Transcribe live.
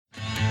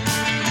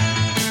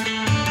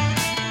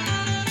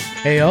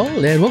Hey all,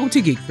 and welcome to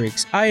Geek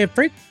Freaks. I am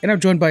Frank, and I'm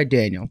joined by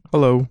Daniel.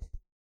 Hello.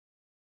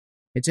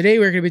 And today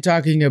we're going to be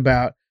talking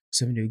about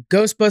some new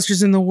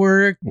Ghostbusters in the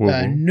work,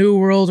 New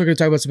World. We're going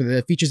to talk about some of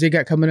the features they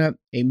got coming up,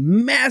 a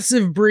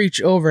massive breach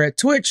over at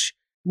Twitch,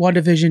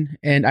 WandaVision,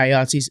 and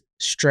IATSE's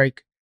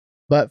strike.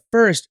 But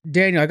first,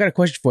 Daniel, I got a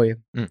question for you.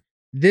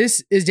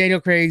 This is Daniel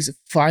Craig's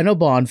final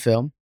Bond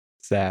film.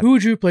 Sad. Who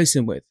would you replace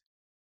him with?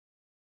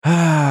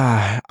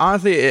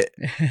 Honestly,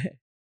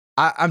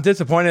 I'm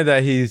disappointed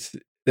that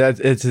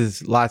it's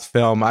his last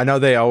film. I know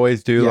they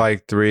always do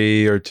like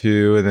 3 or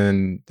 2 and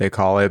then they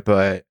call it,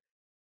 but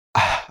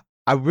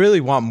I really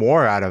want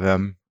more out of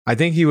him. I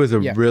think he was a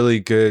really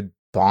good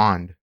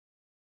Bond.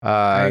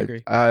 I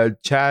agree.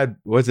 Chad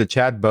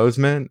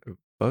Boseman?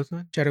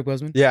 Chadwick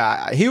Boseman?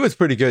 Yeah, he was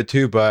pretty good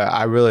too, but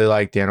I really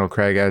like Daniel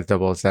Craig as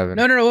 007.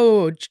 No.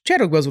 Whoa.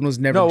 Chadwick Boseman was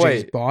never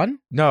James Bond.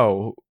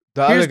 No.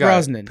 The Pierce other guy,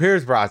 Brosnan.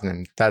 Pierce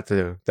Brosnan. That's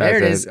who. There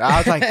it is. I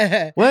was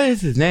like, what is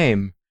his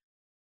name?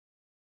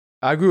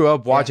 I grew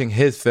up watching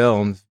his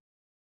films,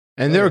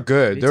 and they were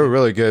good. They were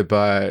really good,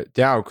 but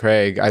Daniel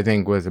Craig, I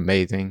think, was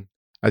amazing.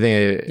 I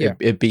think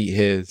it beat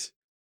his.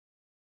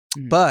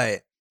 But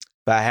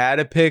if I had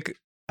to pick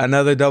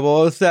another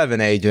 007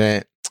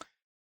 agent,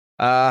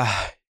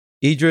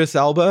 Idris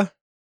Elba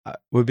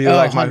would be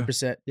like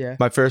 100%,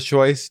 my first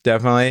choice,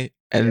 definitely.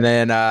 And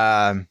then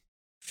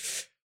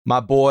my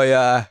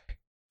boy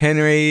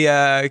Henry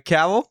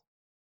Cavill.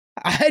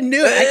 I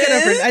knew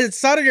it. I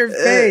saw it in your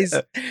face.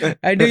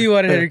 I knew you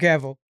wanted Henry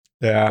Cavill.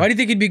 Yeah. Why do you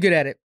think he'd be good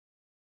at it?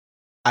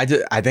 I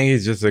think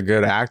he's just a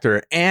good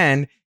actor.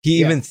 And he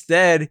even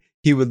said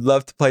he would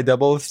love to play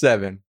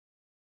 007.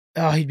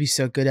 Oh, he'd be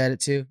so good at it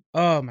too.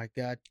 Oh my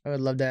God. I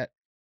would love that.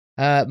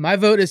 My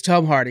vote is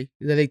Tom Hardy.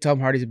 I think Tom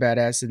Hardy's a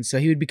badass. And so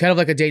he would be kind of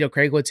like a Daniel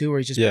Craig one too, where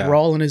he's just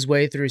brawling his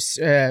way through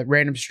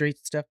random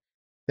streets and stuff.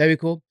 That'd be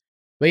cool.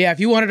 But yeah, if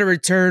you wanted to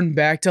return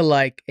back to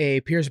like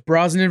a Pierce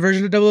Brosnan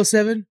version of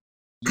 007,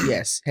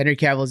 yes, Henry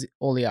Cavill is the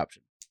only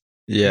option.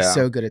 Yeah. He's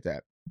so good at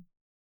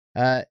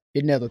that.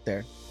 You nailed it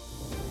there.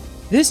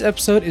 This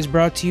episode is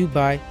brought to you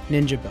by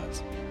Ninja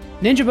Buzz.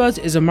 Ninja Buzz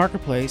is a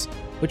marketplace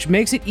which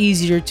makes it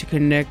easier to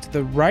connect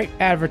the right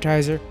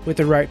advertiser with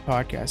the right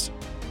podcaster.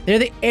 They're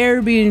the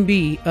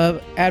Airbnb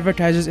of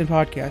advertisers and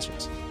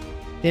podcasters.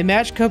 They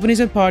match companies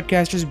and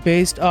podcasters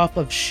based off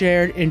of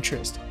shared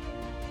interest.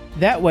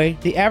 That way,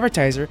 the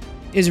advertiser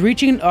is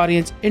reaching an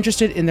audience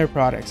interested in their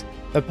products.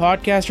 The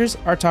podcasters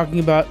are talking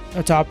about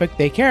a topic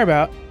they care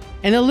about,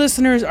 and the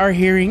listeners are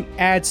hearing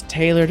ads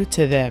tailored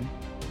to them.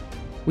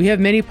 We have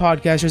many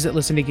podcasters that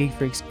listen to Geek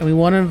Freaks, and we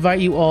want to invite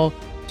you all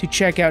to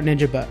check out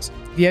Ninja Buzz.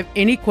 If you have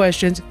any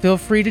questions, feel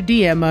free to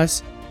DM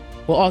us.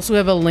 We'll also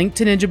have a link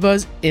to Ninja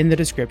Buzz in the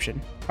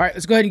description. All right,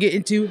 let's go ahead and get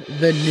into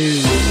the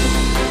news.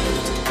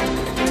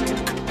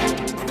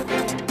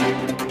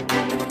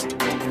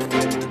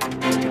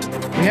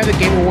 We have the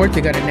Game Awards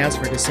that got announced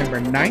for December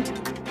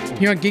 9th.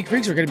 Here on Geek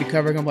Freaks, we're going to be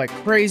covering them like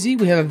crazy.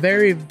 We have a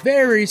very,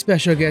 very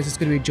special guest that's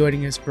going to be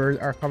joining us for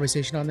our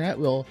conversation on that.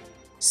 We'll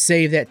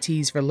save that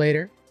tease for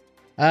later.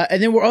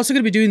 And then we're also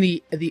going to be doing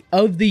the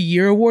Of the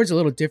Year Awards a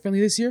little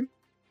differently this year.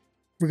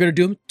 We're going to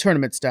do them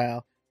tournament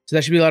style. So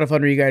that should be a lot of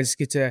fun where you guys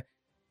get to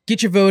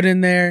get your vote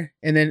in there,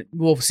 and then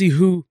we'll see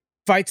who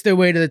fights their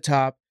way to the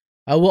top.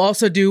 We'll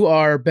also do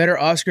our Better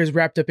Oscars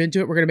wrapped up into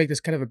it. We're going to make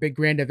this kind of a big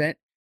grand event.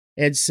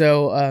 And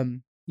so,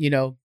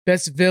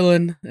 best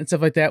villain and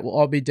stuff like that will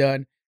all be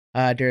done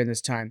during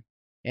this time.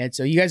 And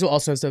so you guys will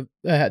also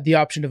have the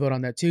option to vote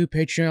on that too.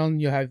 Patreon,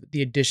 you'll have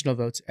the additional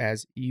votes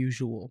as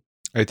usual.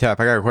 Hey, Tap,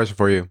 I got a question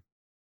for you.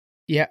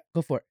 Yeah,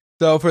 go for it.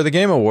 So for the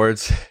Game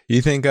Awards,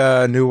 you think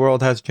New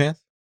World has a chance?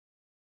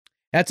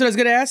 That's what I was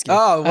going to ask you.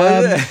 Oh,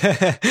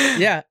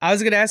 yeah, I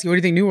was going to ask you, what do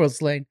you think New World's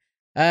slaying?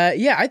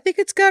 Yeah, I think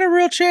it's got a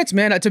real chance,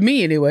 man. To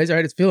me, anyways. All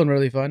right, it's feeling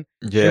really fun.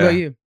 Yeah. What about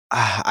you?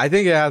 I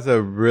think it has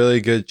a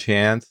really good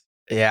chance.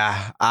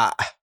 Yeah,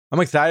 I'm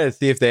excited to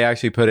see if they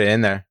actually put it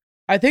in there.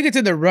 I think it's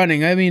in the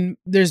running. I mean,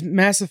 there's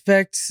Mass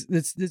Effect.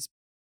 And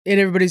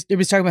everybody's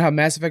talking about how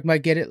Mass Effect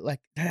might get it.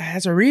 Like, that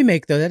has a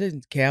remake though. That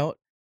didn't count.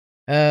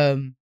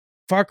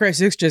 Far Cry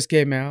 6 just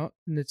came out,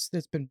 and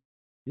that's been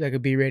like a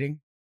B rating.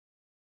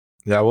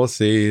 Yeah, we'll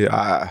see.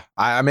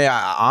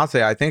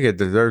 Honestly, I think it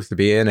deserves to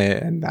be in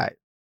it, and I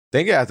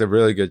think it has a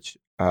really good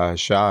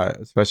shot,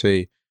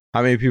 especially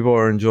how many people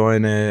are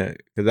enjoying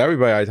it. Because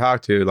everybody I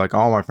talk to, like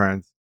all my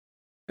friends,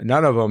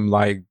 none of them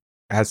like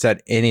has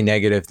said any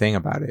negative thing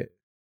about it,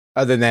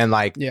 other than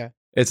like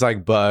it's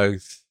like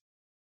bugs.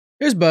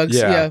 There's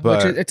bugs,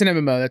 but it's an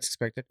MMO. That's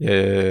expected.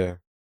 Yeah.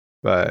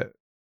 But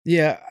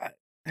yeah,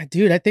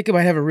 dude, I think it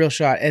might have a real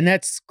shot, and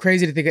that's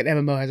crazy to think an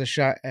MMO has a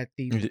shot at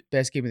the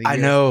best game of the year.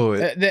 I know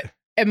the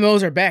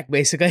MMOs are back,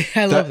 basically.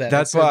 I love that.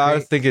 That's what I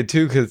was thinking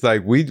too, because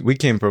like we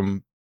came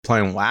from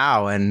playing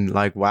WoW, and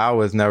like WoW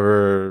was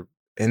never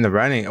in the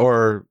running,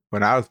 or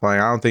when I was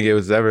playing, I don't think it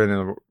was ever in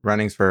the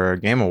runnings for a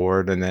Game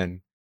Award, and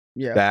then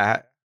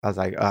that I was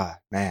like, oh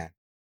man,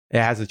 it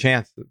has a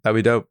chance. That'd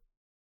be dope.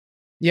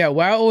 Yeah,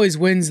 WoW always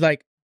wins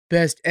like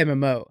best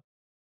MMO,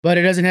 but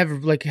it doesn't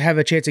have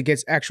a chance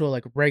against actual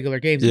like regular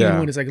games. Even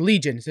when it's like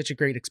Legion, it's such a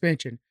great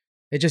expansion.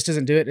 It just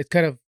doesn't do it. It's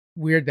kind of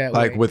weird that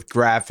Like way. with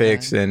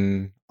graphics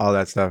and all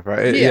that stuff,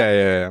 right?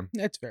 Yeah.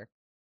 That's fair.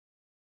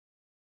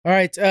 All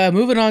right,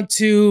 moving on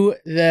to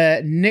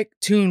the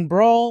Nicktoon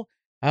Brawl.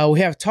 We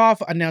have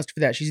Toph announced for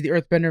that. She's the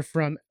Earthbender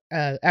from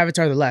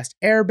Avatar: The Last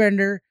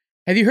Airbender.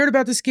 Have you heard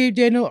about this game,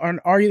 Daniel, or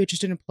are you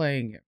interested in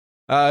playing it?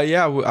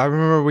 Yeah, I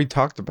remember we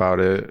talked about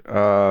it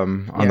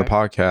on the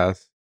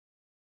podcast.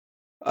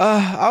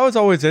 I was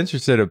always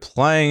interested in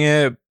playing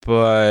it,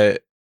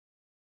 but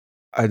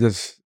I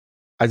just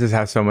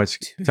have so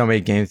many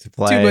games to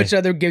play. Too much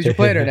other games you're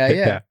playing right now,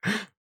 yeah.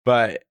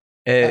 But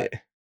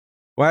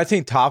when I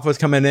think Toph was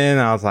coming in,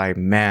 I was like,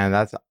 man,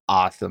 that's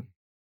awesome.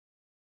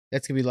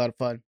 That's gonna be a lot of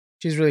fun.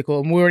 She's really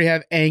cool. And we already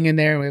have Aang in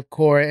there, and we have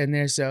Korra in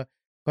there, so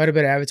quite a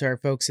bit of Avatar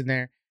folks in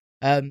there.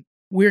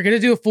 We're gonna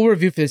do a full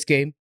review for this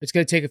game. It's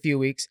gonna take a few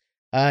weeks.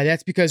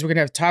 That's because we're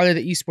gonna have Tyler,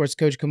 the esports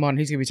coach, come on.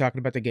 He's gonna be talking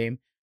about the game.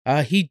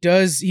 He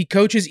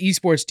coaches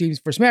esports teams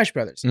for Smash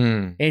Brothers,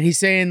 and he's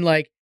saying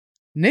like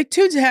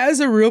Nicktoons has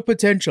a real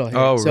potential here.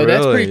 Oh, so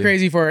that's pretty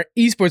crazy for an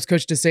esports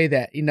coach to say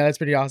that. You know, that's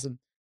pretty awesome.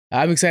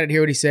 I'm excited to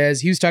hear what he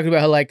says. He was talking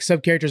about how like some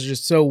characters are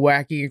just so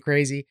wacky and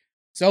crazy.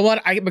 So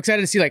I'm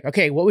excited to see like,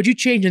 okay, what would you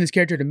change in this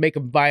character to make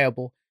him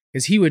viable?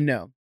 Because he would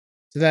know.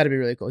 So that'd be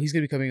really cool. He's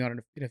gonna be coming on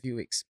in a few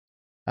weeks.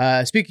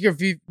 Speaking of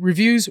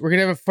reviews, we're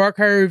gonna have a Far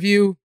Cry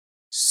review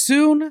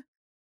soon.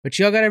 But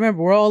y'all gotta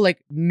remember, we're all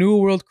like New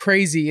World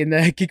crazy in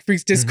the Geek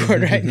Freaks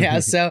Discord right now.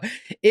 So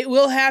it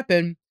will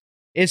happen.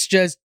 It's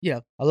just,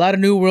 a lot of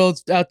New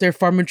Worlds out there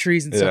farming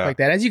trees and stuff like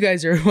that, as you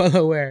guys are well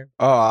aware.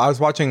 Oh, I was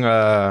watching,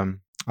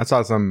 I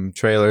saw some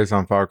trailers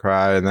on Far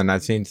Cry, and then I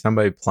seen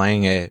somebody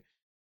playing it,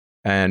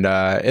 and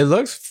it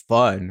looks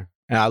fun.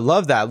 And I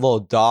love that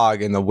little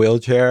dog in the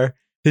wheelchair.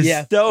 He's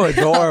so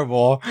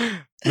adorable.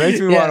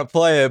 Makes me want to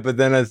play it, but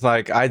then it's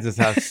like, I just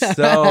have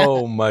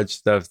so much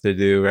stuff to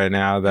do right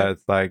now that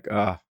it's like,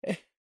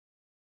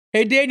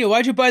 Hey, Daniel,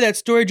 why'd you buy that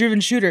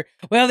story-driven shooter?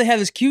 Well, they have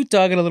this cute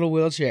dog in a little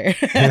wheelchair.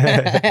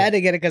 I had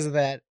to get it because of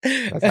that.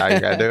 That's how you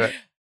gotta do it.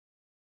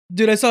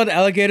 Dude, I saw an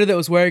alligator that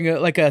was wearing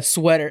a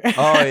sweater. Oh,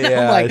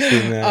 yeah, like, I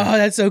seen that. Oh,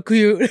 that's so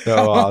cute.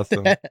 So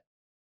awesome.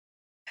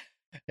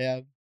 Yeah.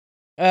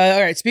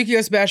 All right, speaking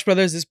of Smash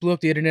Brothers, this blew up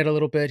the internet a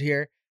little bit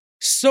here.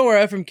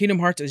 Sora from Kingdom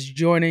Hearts is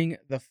joining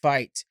the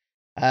fight.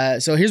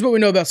 So here's what we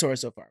know about Sora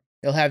so far.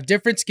 He'll have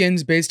different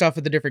skins based off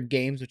of the different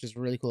games, which is a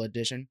really cool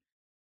addition.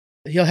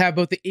 He'll have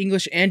both the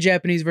English and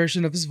Japanese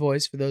version of his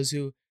voice for those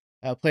who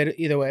played it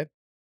either way.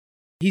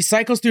 He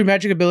cycles through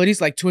magic abilities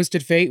like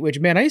Twisted Fate,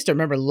 which, man, I used to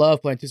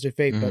love playing Twisted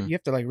Fate, but you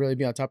have to like really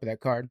be on top of that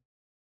card.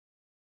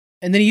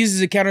 And then he uses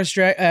a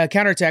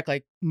counterattack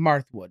like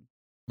Marth would.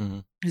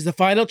 He's the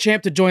final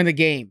champ to join the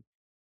game.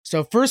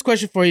 So first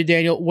question for you,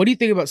 Daniel. What do you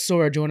think about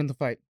Sora joining the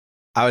fight?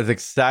 I was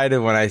excited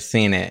when I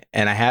seen it,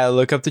 and I had to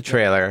look up the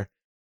trailer.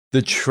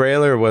 The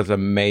trailer was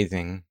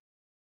amazing.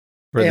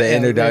 For the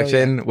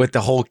introduction with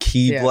the whole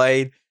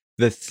Keyblade,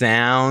 the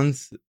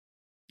sounds,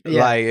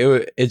 like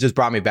it just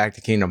brought me back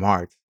to Kingdom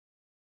Hearts.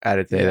 I had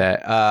to say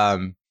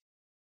that.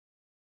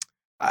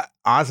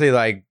 Honestly,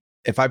 like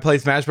if I play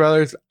Smash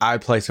Brothers, I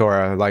play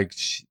Sora. Like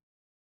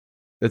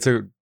it's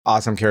an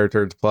awesome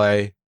character to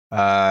play.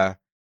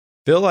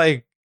 Feel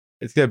like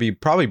it's gonna be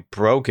probably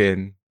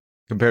broken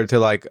compared to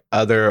like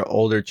other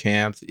older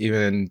champs,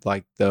 even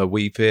like the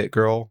Wii Fit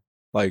girl.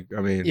 Like I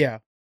mean,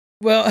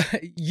 well,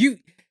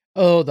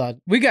 hold on.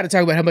 We got to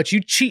talk about how much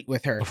you cheat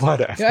with her.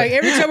 Whatever. Like,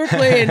 every time we're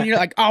playing, you're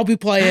like, I'll be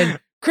playing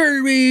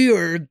Kirby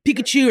or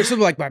Pikachu or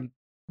something like my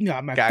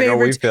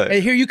favorites.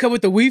 And here you come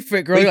with the Wii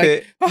Fit girl. You're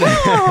like,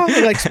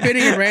 you're like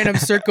spinning in random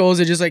circles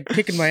and just like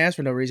kicking my ass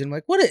for no reason. I'm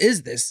like, what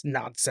is this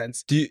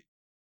nonsense?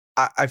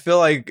 I feel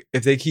like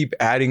if they keep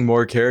adding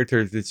more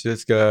characters, it's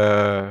just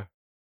gonna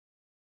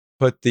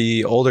put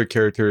the older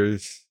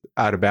characters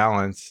out of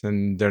balance,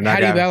 and they're not. How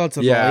do you balance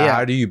them?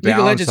 How do you balance?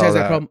 League of Legends has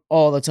that problem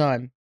all the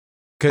time.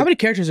 How many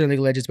characters are in League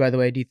of Legends, by the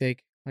way, do you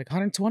think? Like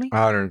 120?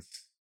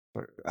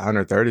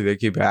 130. They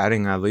keep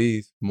adding at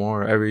least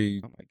more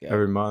every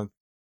month.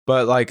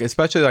 But like,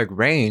 especially like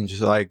range,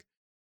 like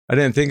I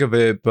didn't think of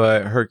it,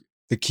 but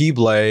the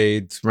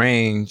Keyblade's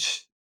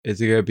range is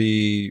going to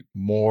be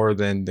more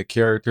than the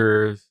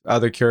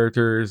other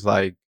characters.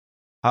 Like,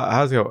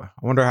 how's it go?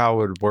 I wonder how it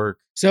would work.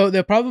 So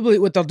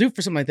what they'll do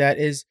for something like that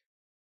is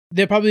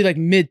they're probably like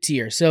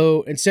mid-tier.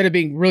 So instead of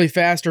being really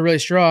fast or really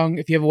strong,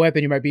 if you have a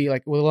weapon, you might be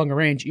like with a longer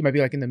range, you mimight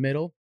be like in the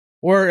middle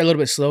or a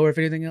little bit slower, if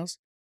anything else,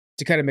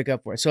 to kind of make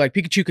up for it. So like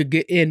Pikachu could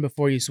get in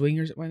before you swing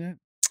or something like that.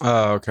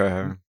 Oh,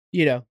 okay.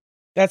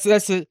 That's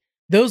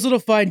those little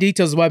fine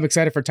details is why I'm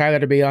excited for Tyler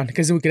to be on,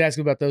 because then we could ask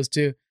him about those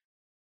too.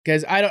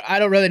 Because I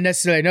don't really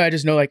necessarily know. I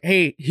just know like,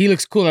 hey, he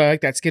looks cool. I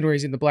like that skin where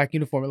he's in the black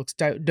uniform. It looks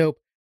dope.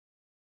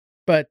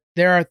 But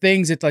there are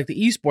things that like the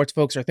esports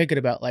folks are thinking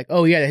about, like,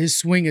 oh yeah, his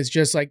swing is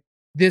just like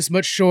this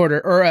much shorter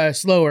or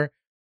slower,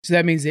 so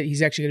that means that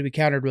he's actually going to be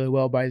countered really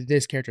well by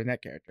this character and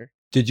that character.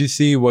 Did you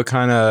see what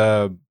kind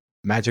of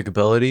magic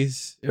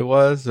abilities it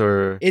was,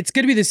 or it's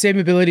going to be the same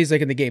abilities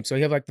like in the game? So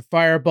you have like the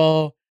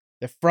fireball,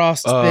 the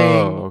frost thing.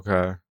 Oh,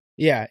 okay.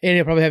 Yeah, and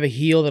he'll probably have a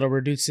heal that'll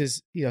reduce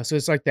his, so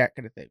it's like that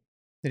kind of thing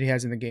that he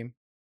has in the game.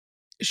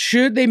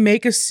 should they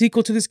make a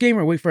sequel to this game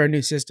or wait for a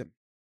new system?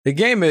 The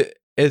game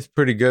is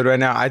pretty good right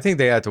now. I think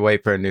they have to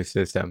wait for a new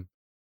system.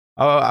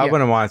 I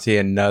wouldn't want to see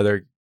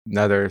another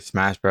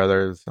Smash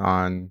Brothers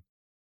on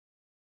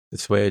the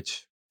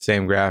Switch.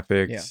 Same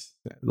graphics.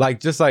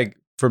 Like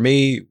for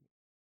me,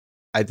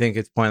 I think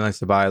it's pointless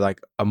to buy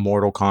like a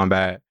Mortal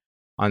Kombat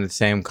on the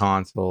same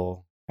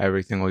console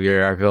every single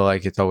year. I feel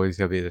like it's always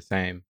gonna be the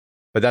same.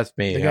 But that's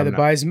me. The guy that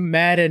buys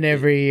Madden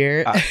every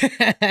year.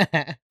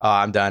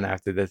 I'm done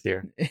after this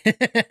year. You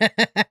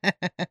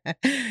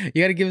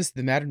got to give us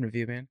the Madden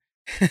review, man.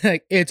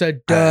 Like, it's a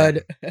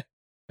dud.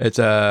 It's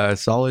a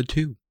solid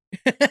 2.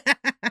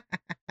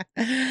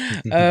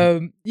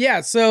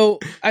 Yeah, so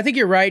I think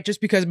you're right. Just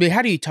because, I mean,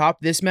 how do you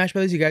top this Smash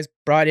Brothers? You guys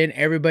brought in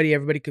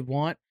everybody could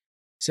want.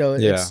 So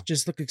it's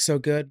just looking so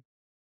good.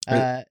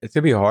 It's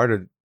gonna be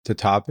hard to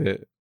top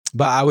it.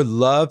 But I would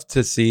love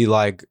to see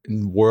like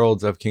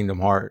worlds of Kingdom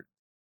Hearts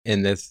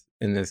in this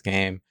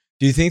game.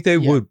 Do you think they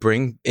would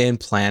bring in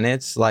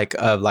planets like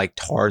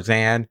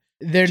Tarzan?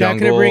 They're not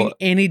going to bring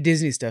any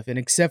Disney stuff in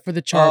except for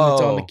the charm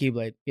that's on the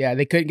Keyblade. Yeah,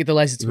 they couldn't get the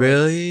license.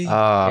 Really?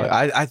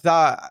 I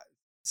thought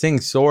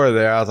seeing Sora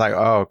there, I was like,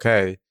 oh,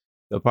 okay.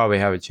 They'll probably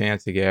have a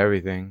chance to get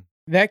everything.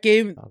 That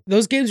game,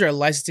 those games are a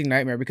licensing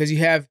nightmare because you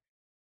have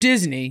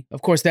Disney,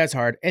 of course, that's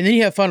hard, and then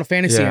you have Final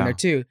Fantasy in there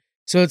too.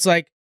 So it's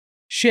like,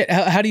 shit,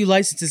 how do you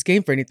license this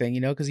game for anything?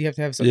 You know, because you have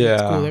to have something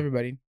that's cool with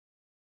everybody.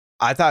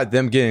 I thought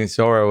them getting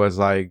Sora was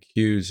like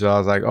huge, so I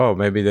was like, oh,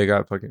 maybe they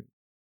got fucking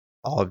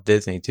all of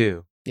Disney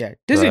too. Yeah,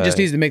 Disney just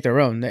needs to make their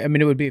own. I mean,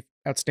 it would be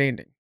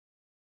outstanding.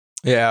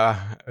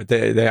 Yeah,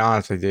 they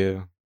honestly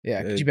do.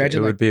 Yeah, could you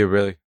imagine? It would be a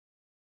really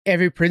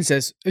every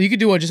princess. You could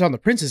do one just on the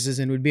princesses,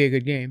 and it would be a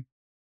good game.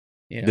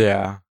 You know?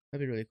 Yeah,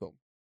 that'd be really cool.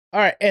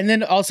 All right, and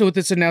then also with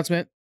this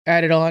announcement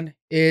added on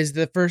is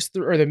the first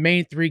or the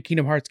main 3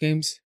 Kingdom Hearts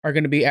games are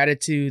going to be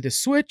added to the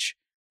Switch.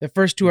 The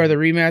first 2 are the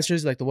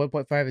remasters, like the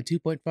 1.5 and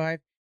 2.5.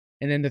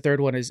 And then the third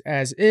one is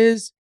as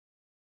is.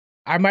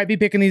 I might be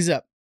picking these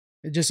up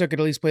just so I could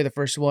at least play the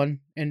first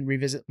one and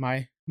revisit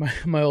my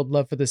old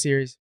love for the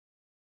series.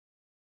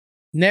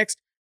 Next,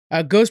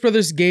 Ghost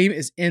Brothers game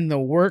is in the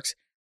works.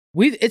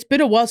 It's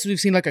been a while since we've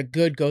seen like a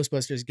good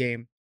Ghostbusters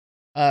game.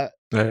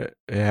 It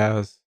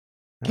has.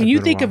 Can you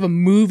think of a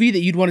movie that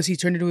you'd want to see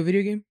turned into a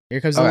video game?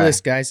 Here comes the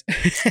list, guys.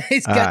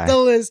 He's got the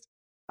list.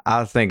 I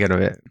was thinking of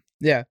it.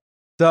 Yeah.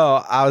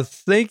 So I was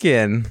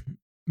thinking,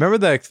 remember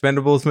the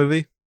Expendables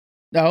movie?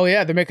 Oh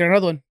yeah, they're making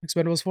another one,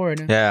 Expendables 4 right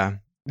now.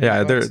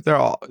 Yeah.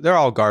 They're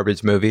all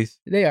garbage movies.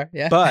 They are,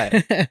 yeah.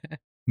 But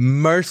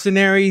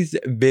Mercenaries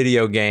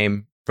video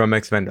game from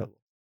Expendables.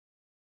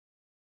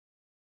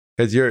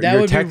 Because you're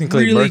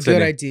technically be a really mercenary.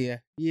 good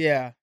idea.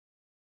 Yeah.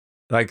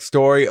 Like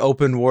story,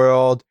 open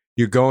world.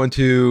 You're going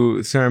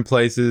to certain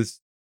places,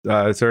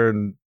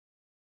 certain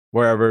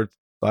wherever,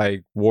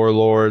 like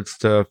warlords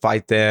to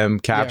fight them,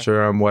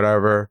 capture them,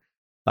 whatever.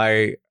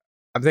 Like,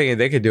 I'm thinking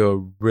they could do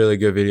a really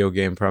good video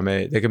game from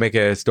it. They could make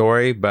it a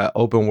story, but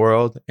open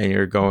world, and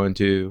you're going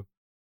to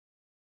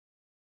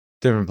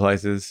different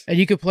places. And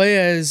you could play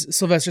as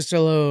Sylvester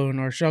Stallone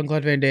or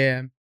Jean-Claude Van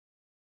Damme.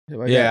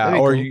 Or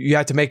cool. You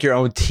have to make your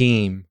own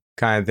team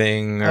kind of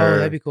thing. Or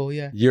that'd be cool,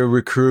 yeah. You're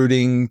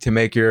recruiting to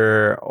make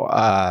your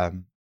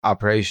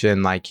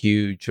operation like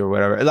huge or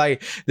whatever.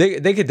 Like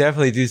they could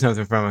definitely do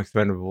something from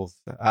Expendables,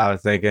 I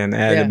was thinking,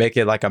 and make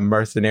it like a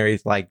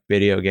mercenaries like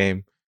video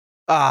game.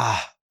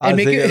 I was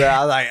thinking that. I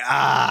was like,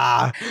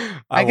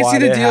 I can see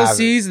the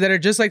DLCs that are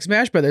just like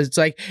Smash Brothers. It's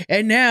like,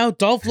 and now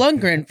Dolph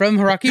Lundgren from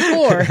Rocky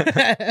 4.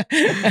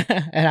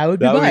 And I would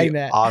be buying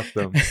that.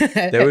 Awesome.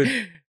 They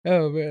would.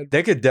 Oh man.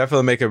 They could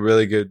definitely make a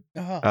really good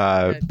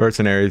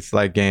mercenaries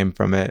like game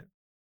from it.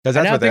 Because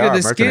that's what they are.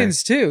 The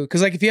skins too.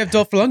 Because like if you have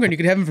Dolph Lundgren, you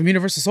could have him from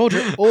Universal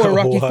Soldier or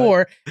Rocky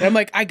 4. And I'm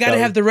like, I gotta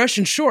have the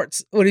Russian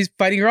shorts when he's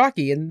fighting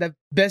Rocky, and the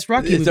best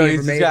Rocky movie so ever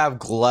he's made. Gonna have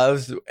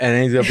gloves,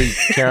 and he's gonna be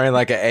carrying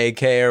like an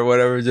AK or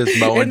whatever, just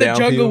mowing down in the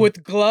jungle people.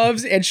 With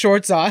gloves and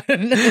shorts on.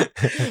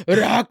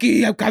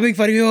 Rocky, I'm coming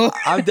for you.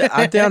 I'm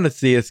down to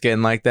see a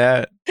skin like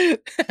that.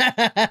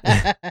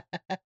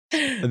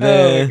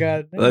 Oh my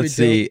god! Let's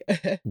see.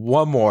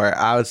 One more.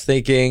 I was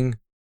thinking.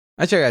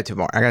 Actually, I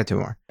got two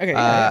more.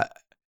 Okay.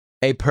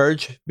 A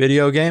Purge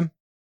video game.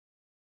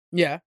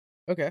 Yeah.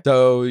 Okay.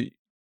 So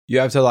you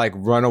have to like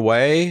run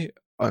away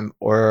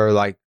or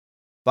like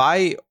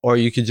fight, or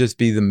you could just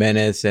be the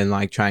menace and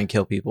like try and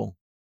kill people.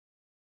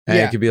 And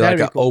it could be like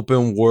an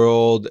open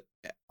world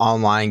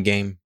online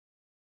game.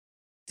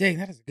 Dang,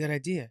 that is a good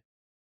idea.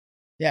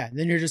 Yeah.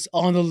 Then you're just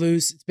on the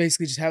loose. It's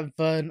basically just having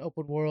fun,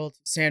 open world,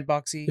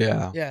 sandboxy.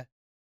 Yeah. Yeah.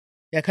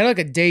 Yeah. Kind of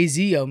like a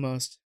DayZ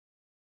almost,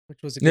 which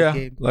was a good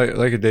game. Like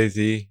a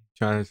DayZ,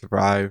 trying to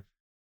survive.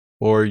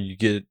 Or you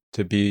get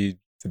to be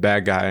the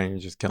bad guy and you're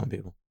just killing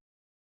people.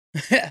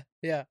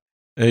 Yeah.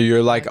 And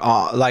you're like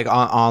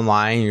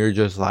online, you're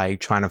just like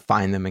trying to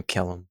find them and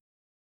kill them.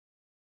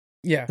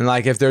 Yeah. And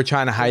like if they're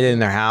trying to hide it in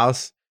their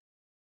house,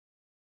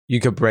 you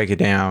could break it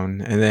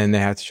down and then they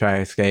have to try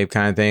to escape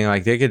kind of thing.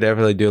 Like they could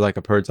definitely do like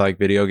a Purge like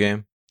video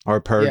game or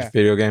a Purge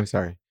video game.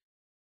 Sorry.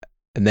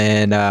 And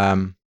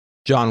then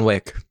John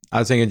Wick. I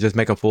was thinking just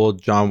make a full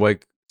John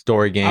Wick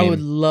story game. I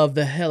would love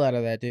the hell out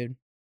of that, dude.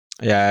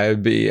 Yeah,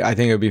 it'd be. I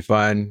think it'd be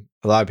fun.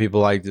 A lot of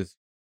people like just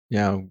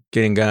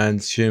getting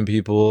guns, shooting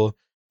people.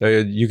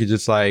 You could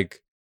just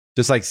like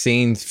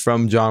scenes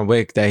from John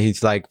Wick that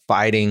he's like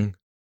fighting.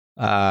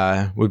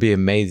 Would be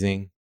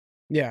amazing.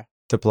 Yeah,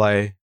 to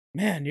play.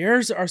 Man,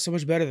 yours are so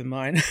much better than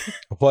mine.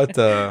 What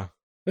the?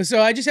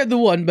 So I just have the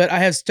one, but I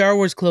have Star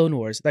Wars Clone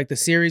Wars, like the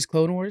series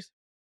Clone Wars.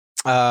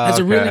 That's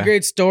a really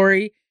great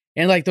story,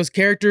 and like those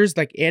characters,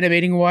 like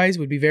animating wise,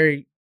 would be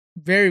very,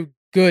 very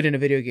good in a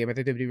video game. I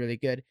think they'd be really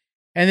good.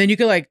 And then you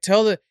could like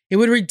it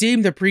would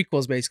redeem the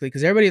prequels basically,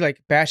 because everybody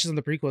like bashes on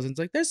the prequels, and it's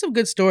like there's some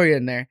good story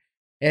in there.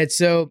 And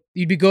so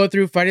you'd be going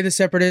through fighting the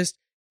Separatists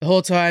the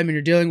whole time, and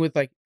you're dealing with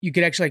like you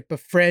could actually like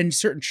befriend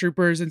certain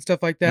troopers and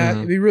stuff like that.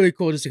 It'd be really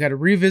cool just to kind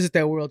of revisit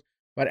that world.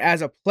 But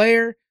as a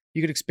player,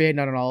 you could expand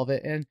on all of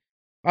it. And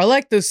I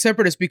like the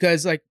Separatists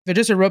because like they're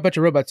just a bunch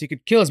of robots. You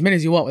could kill as many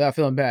as you want without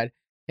feeling bad.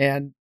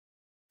 And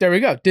there we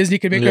go. Disney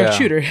could make a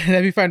shooter.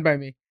 That'd be fine by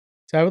me.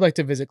 So I would like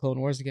to visit Clone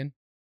Wars again.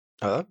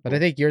 But I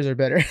think yours are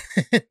better.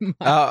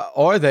 I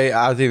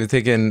was even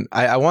thinking,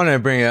 I wanted to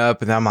bring it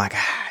up, and I'm like,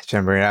 I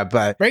shouldn't bring it up.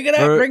 But bring it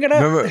up.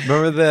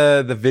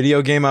 Remember the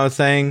video game I was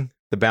saying,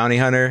 the Bounty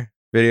Hunter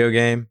video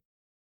game?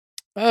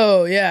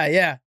 Oh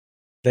yeah.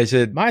 They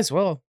should. Might as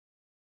well.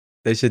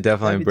 They should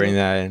definitely bring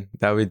that in.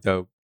 That would be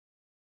dope.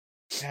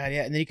 Yeah,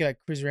 and then you could like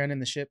cruise around in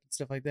the ship and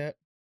stuff like that.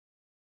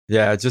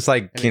 Yeah, just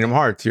like Kingdom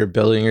Hearts. You're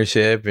building your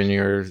ship and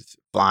you're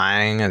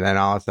flying, and then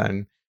all of a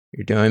sudden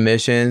you're doing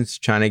missions,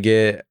 trying to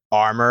get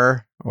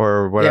armor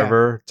or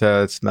whatever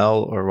to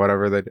smell or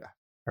whatever they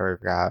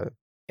forgot.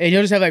 And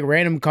you'll just have like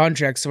random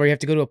contracts where you have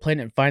to go to a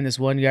planet and find this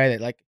one guy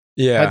that like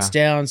cuts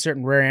down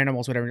certain rare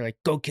animals, whatever. You're like,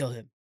 go kill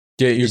him.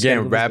 You're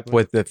getting wrapped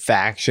with the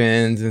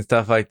factions and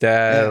stuff like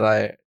that. Yeah.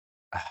 Like,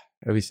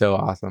 it'd be so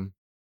awesome.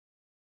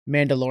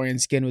 Mandalorian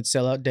skin would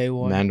sell out day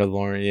one.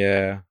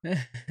 Mandalorian, yeah.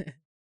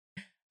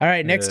 All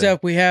right, next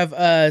up we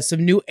have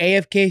some new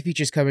AFK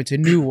features coming to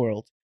New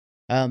World.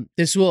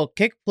 This will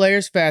kick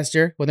players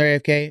faster when they're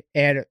AFK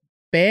and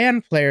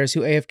ban players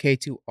who AFK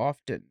too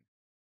often.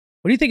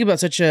 What do you think about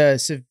such a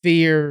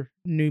severe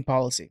new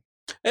policy?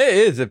 It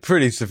is a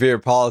pretty severe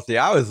policy.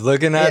 I was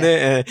looking at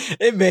it and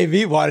it made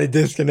me want to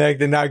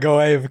disconnect and not go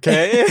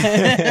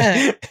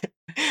AFK.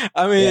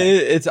 I mean,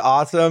 it's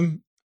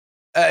awesome.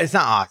 It's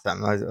not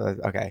awesome.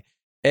 Okay.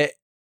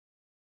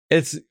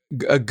 It's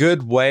a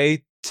good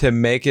way to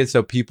make it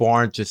so people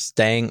aren't just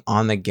staying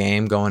on the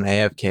game going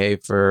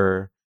AFK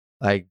for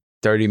like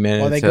 30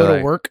 minutes. While they go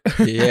to work.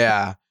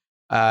 Yeah.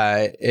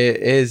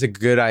 It is a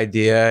good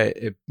idea.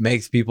 It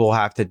makes people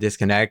have to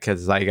disconnect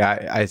because like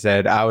I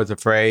said, I was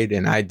afraid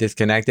and I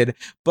disconnected,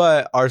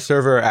 but our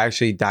server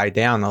actually died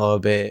down a little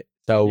bit.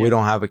 So we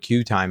don't have a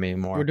queue time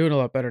anymore. We're doing a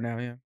lot better now,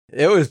 yeah.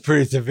 It was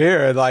pretty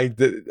severe.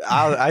 Like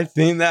I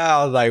seen that.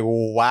 I was like,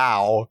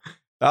 wow,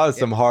 that was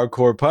some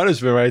hardcore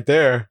punishment right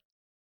there.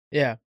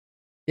 Yeah.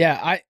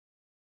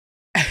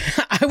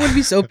 I would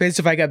be so pissed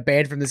if I got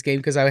banned from this game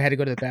because I had to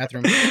go to the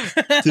bathroom.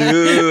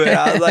 Dude,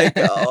 I was like,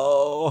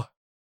 oh.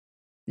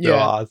 So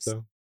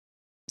awesome.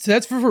 So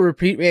that's for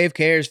repeat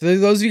AFKers. For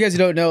those of you guys who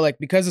don't know, like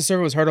because the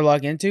server was hard to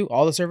log into,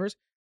 all the servers,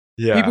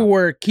 people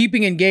were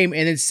keeping in game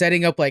and then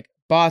setting up like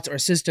bots or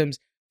systems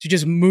to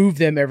just move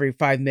them every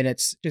 5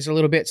 minutes, just a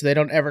little bit, so they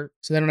don't ever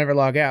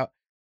log out.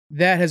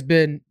 That has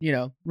been,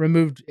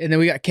 removed. And then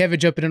we got Kevin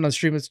jumping in on the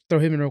stream. Let's throw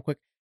him in real quick.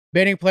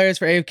 Banning players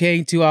for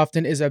AFKing too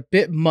often is a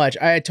bit much.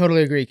 I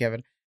totally agree,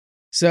 Kevin.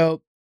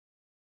 So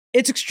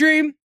it's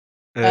extreme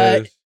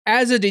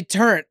as a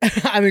deterrent.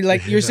 I mean,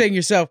 like you're saying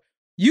yourself,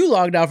 you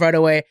logged off right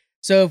away.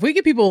 So if we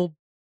get people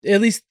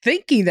at least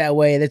thinking that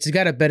way, that's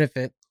got a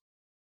benefit.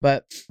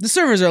 But the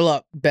servers are a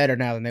lot better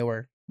now than they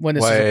were when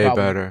this was a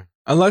problem. Way better.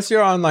 Unless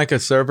you're on like a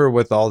server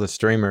with all the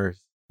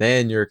streamers,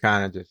 then you're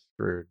kind of just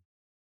screwed.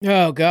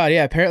 Oh God,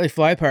 yeah. Apparently,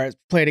 Fly Pirates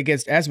playing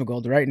against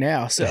Asmongold right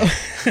now. So,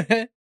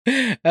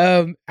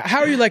 how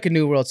are you liking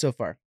New World so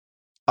far?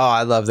 Oh,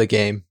 I love the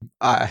game.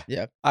 I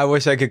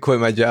wish I could quit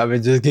my job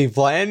and just keep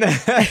playing.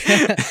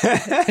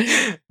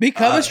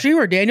 Become a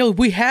streamer, Daniel.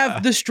 We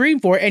have the stream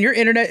for it, and your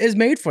internet is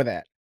made for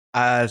that.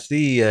 I don't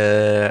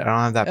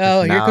have that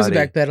personality. Oh, here goes the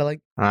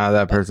backpedaling. I don't have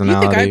that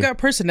personality. You think I've got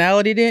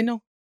personality,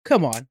 Daniel?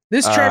 Come on.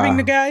 This streaming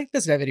the guy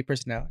doesn't have any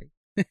personality.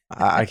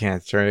 I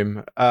can't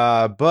stream.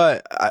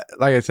 But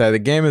like I said, the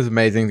game is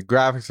amazing. The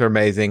graphics are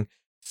amazing.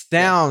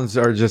 Sounds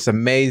are just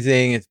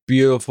amazing. It's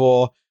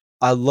beautiful.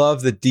 I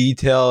love the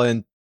detail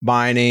in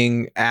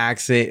mining,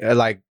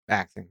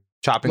 chopping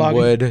logging.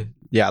 Wood.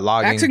 Yeah,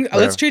 logging. Axing,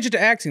 let's change it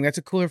to axing. That's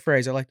a cooler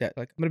phrase. I like that.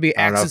 Like I'm gonna be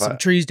axing some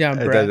trees down,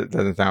 bro. It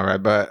doesn't sound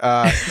right,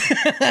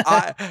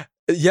 but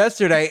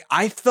yesterday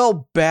I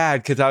felt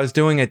bad because I was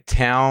doing a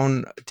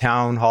town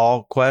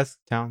hall quest,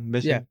 town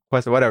mission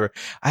quest, or whatever.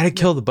 I had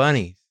to kill the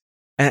bunnies,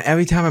 and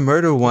every time I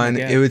murdered one,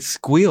 it would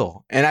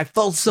squeal, and I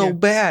felt so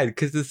bad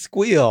because the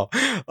squeal.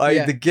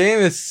 Like the game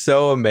is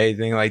so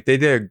amazing. Like they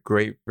did a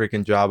great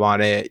freaking job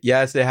on it.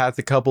 Yes, it has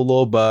a couple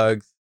little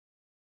bugs.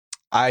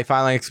 I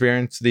finally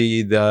experienced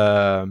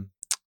the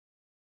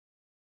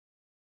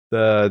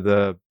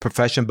the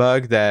profession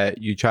bug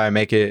that you try to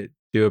make it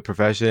do a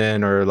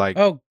profession or like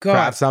Oh God,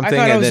 craft something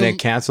and then it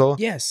cancel.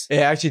 Yes, It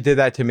actually did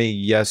that to me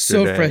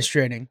yesterday. so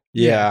frustrating.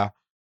 Yeah.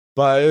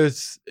 But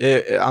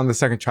it on the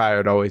second try it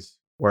would always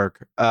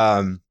work.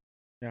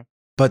 Yeah.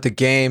 But the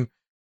game,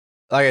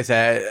 like I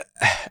said,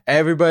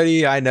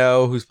 everybody I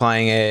know who's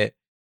playing it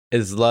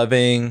is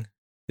loving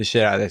the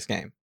shit out of this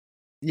game.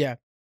 Yeah.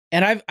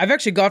 And I've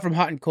actually gone from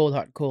hot and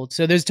cold.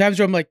 So there's times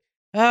where I'm like,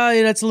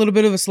 that's a little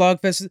bit of a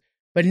slog fest.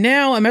 But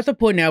now I'm at the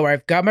point now where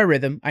I've got my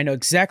rhythm. I know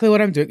exactly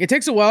what I'm doing. It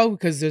takes a while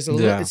because there's a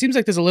little, it seems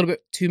like there's a little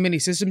bit too many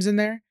systems in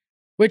there.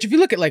 Which if you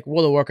look at like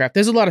World of Warcraft,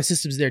 there's a lot of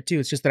systems there too.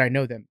 It's just that I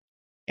know them.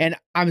 And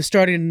I'm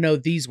starting to know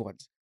these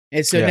ones.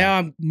 And so now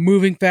I'm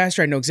moving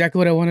faster. I know exactly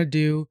what I want to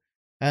do.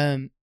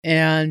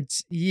 And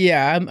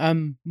yeah,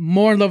 I'm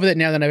more in love with it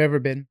now than I've ever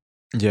been.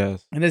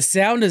 Yes. And the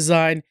sound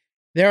design,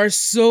 there are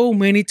so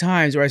many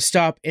times where I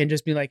stop and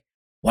just be like,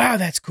 wow,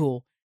 that's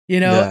cool.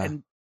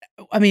 And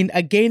I mean,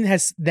 a game that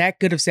has that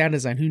good of sound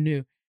design, who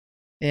knew?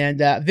 And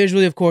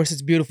visually, of course,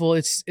 it's beautiful.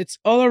 It's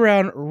all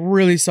around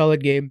really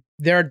solid game.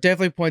 There are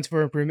definitely points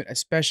for improvement,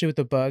 especially with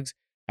the bugs.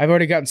 I've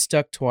already gotten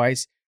stuck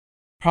twice,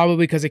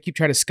 probably because I keep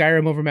trying to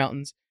Skyrim over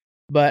mountains,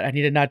 but I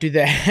need to not do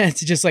that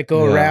to just like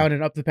go around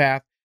and up the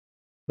path.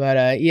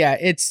 But yeah,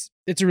 it's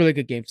a really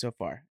good game so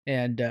far.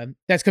 And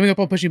that's coming up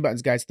on Pushing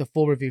Buttons, guys. The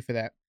full review for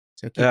that.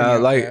 So keep an eye out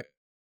for that.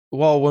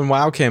 Well, when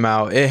WoW came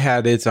out, it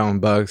had its own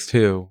bugs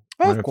too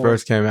when it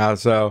first came out.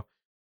 So,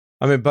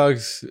 I mean,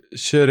 bugs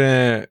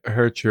shouldn't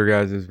hurt your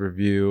guys'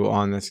 review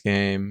on this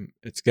game.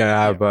 It's gonna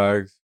have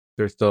bugs.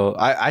 There's still,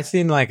 I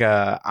seen like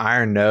a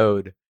iron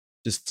node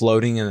just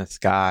floating in the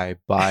sky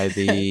by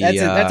the.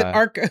 That's an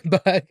arc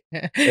bug.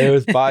 It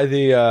was by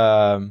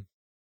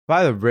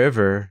the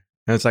river,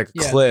 and it's like a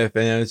cliff,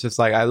 and it's just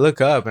like I look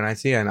up and I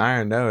see an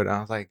iron node, and I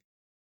was like,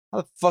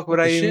 how the fuck would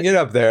I even get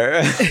up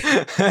there?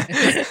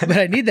 But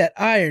I need that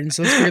iron,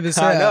 so let's figure this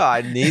out. I know,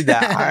 I need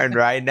that iron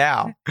right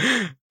now.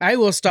 I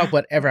will stop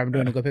whatever I'm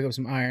doing to go pick up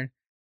some iron.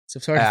 So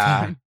it's hard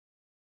to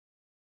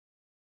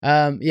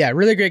find. Yeah,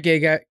 really great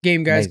game, guys.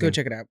 Amazing. Go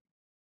check it out.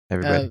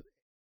 Everybody.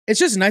 It's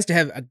just nice to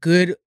have a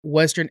good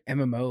Western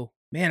MMO.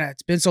 Man,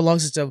 it's been so long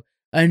since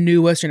a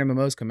new Western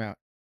MMO's come out.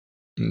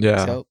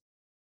 Yeah. So,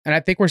 and I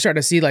think we're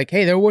starting to see like,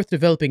 hey, they're worth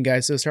developing,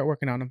 guys. So start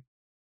working on them.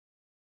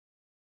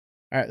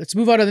 All right, let's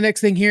move on to the next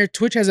thing here.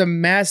 Twitch has a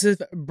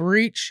massive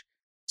breach.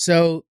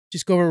 So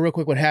just go over real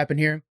quick what happened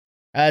here.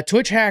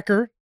 Twitch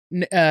hacker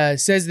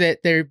says that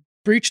they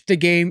breached the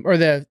game or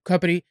the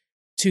company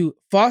to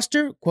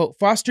foster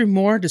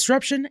more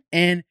disruption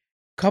and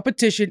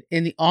competition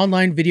in the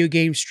online video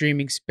game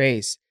streaming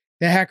space.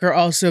 The hacker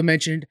also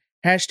mentioned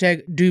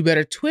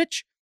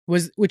 #DoBetterTwitch,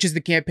 which is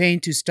the campaign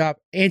to stop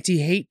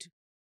anti-hate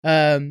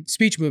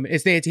speech movement.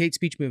 It's the anti-hate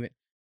speech movement.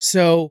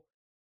 So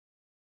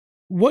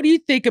what do you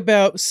think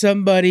about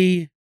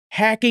somebody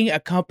hacking a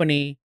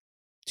company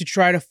to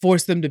try to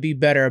force them to be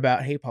better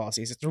about hate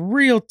policies? It's a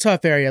real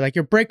tough area. Like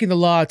you're breaking the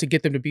law to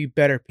get them to be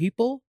better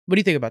people. What do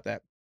you think about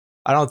that?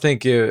 I don't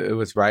think it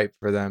was right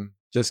for them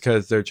just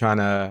because they're trying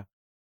to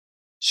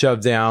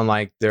shove down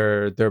like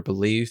their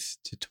beliefs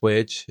to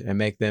Twitch and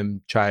make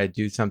them try to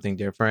do something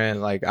different.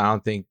 Like I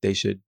don't think they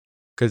should,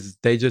 because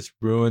they just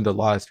ruined a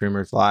lot of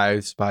streamers'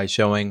 lives by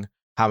showing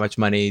how much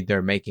money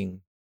they're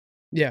making.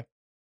 Yeah.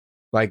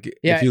 Like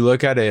if you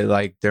look at it,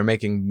 like they're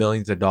making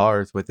millions of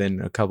dollars within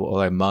a couple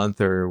like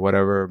month or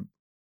whatever,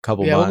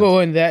 months. We'll go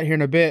into that here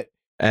in a bit.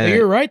 And but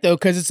you're right though,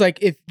 because it's like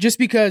if just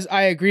because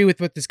I agree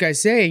with what this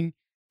guy's saying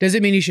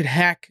doesn't mean you should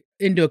hack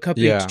into a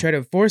company to try to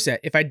enforce that.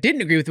 If I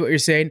didn't agree with what you're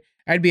saying,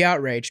 I'd be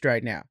outraged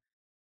right now.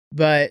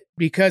 But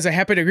because I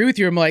happen to agree with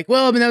you, I'm like,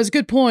 well, I mean that was a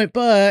good point,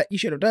 but you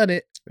should have done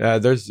it. Yeah,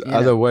 there's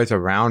other ways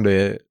around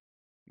it.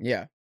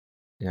 Yeah.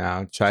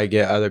 Yeah, try to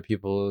get other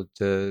people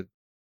to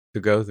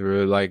go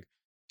through it. Like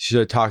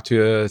should talk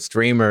to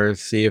streamers,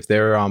 see if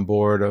they're on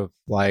board of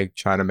like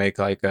trying to make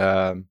like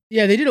they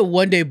did a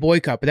 1 day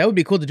boycott, but that would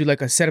be cool to do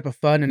like a setup of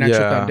fun and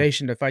actual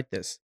foundation to fight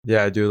this.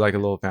 Yeah, do like a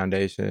little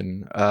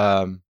foundation.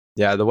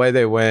 The way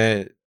they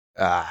went,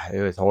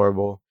 it was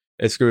horrible.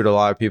 It screwed a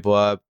lot of people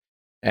up.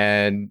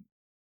 And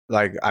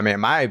like, I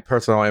mean, my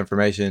personal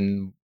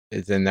information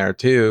is in there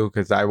too,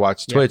 because I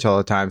watch Twitch all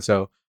the time.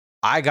 So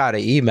I got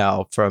an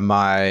email from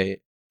my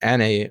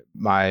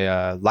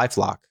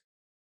LifeLock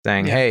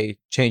saying, hey,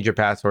 change your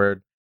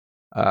password.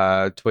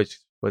 Twitch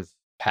was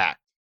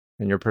hacked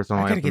and your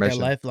personal information.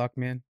 Get that LifeLock,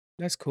 man.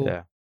 That's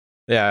cool.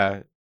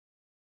 Yeah.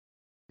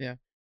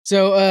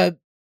 So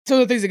some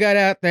of the things that got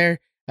out there,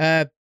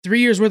 3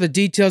 years worth of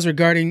details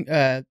regarding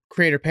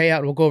creator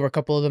payout. We'll go over a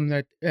couple of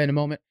them in a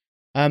moment.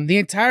 The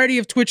entirety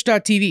of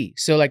Twitch.tv.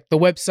 So like the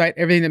website,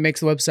 everything that makes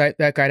the website,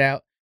 that got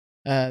out.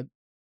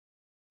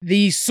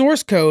 The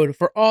source code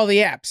for all the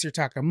apps. You're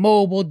talking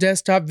mobile,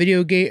 desktop,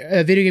 video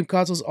game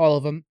consoles, all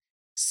of them.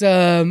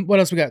 What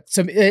else we got?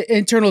 Some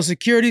internal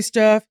security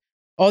stuff.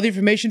 All the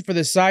information for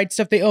the side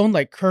stuff they own,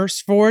 like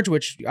CurseForge,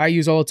 which I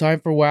use all the time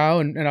for WoW.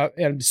 And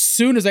as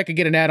soon as I could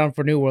get an add-on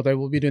for New World, I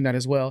will be doing that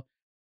as well.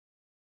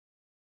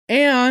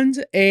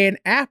 And an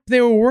app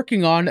they were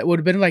working on that would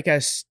have been like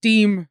a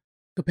Steam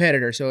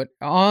competitor, so an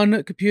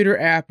on-computer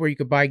app where you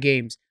could buy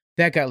games,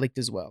 that got leaked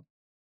as well.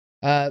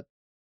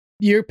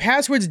 Your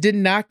passwords did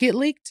not get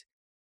leaked,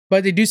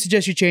 but they do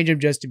suggest you change them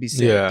just to be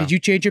safe. Yeah. Did you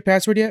change your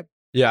password yet?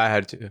 Yeah, I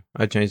had to.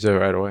 I changed it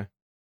right away.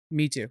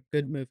 Me too.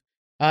 Good move.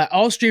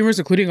 All streamers,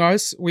 including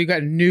us, we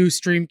got new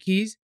stream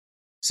keys.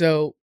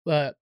 So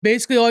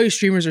basically all your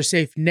streamers are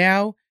safe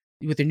now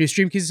with their new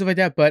stream keys and stuff like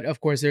that. But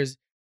of course, there's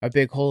a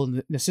big hole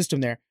in the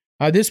system there.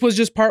 This was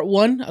just part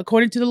one,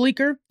 according to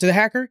the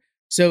hacker.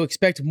 So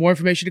expect more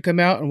information to come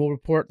out, and we'll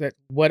report that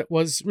what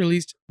was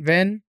released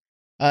then.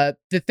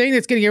 The thing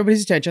that's getting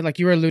everybody's attention, like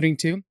you were alluding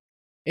to,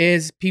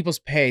 is people's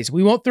pays.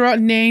 We won't throw out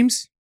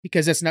names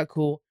because that's not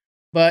cool.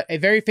 But a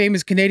very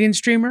famous Canadian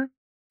streamer,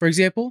 for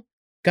example,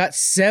 got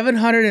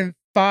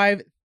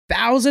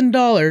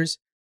 $705,000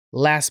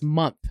 last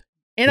month.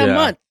 In a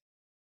month.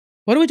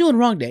 What are we doing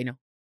wrong, Daniel?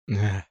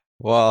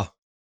 Well,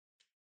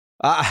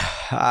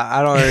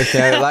 I don't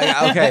understand it.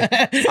 Like,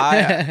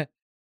 okay,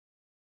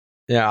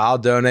 I'll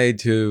donate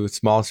to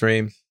small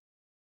streams,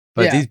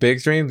 but these big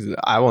streams,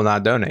 I will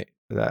not donate.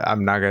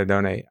 I'm not going to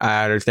donate.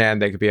 I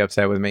understand they could be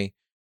upset with me.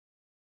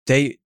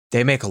 They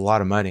make a lot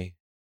of money.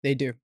 They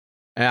do.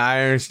 And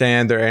I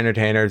understand they're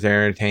entertainers.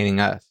 They're entertaining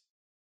us.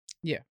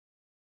 Yeah.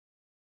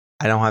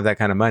 I don't have that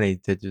kind of money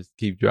to just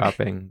keep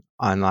dropping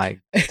on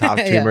like top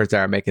streamers that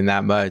are making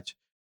that much.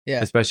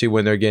 Yeah. Especially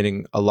when they're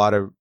getting a lot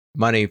of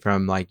money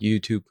from like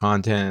YouTube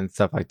content and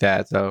stuff like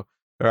that. So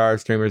there are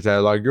streamers that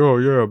are like, oh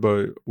yeah,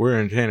 but we're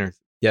entertainers.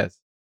 Yes.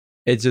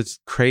 It's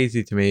just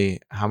crazy to me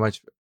how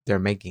much they're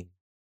making.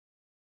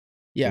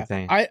 Yeah.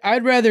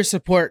 I'd rather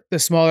support the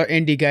smaller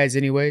indie guys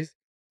anyways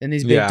than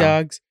these big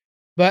dogs.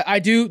 But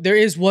there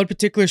is one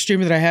particular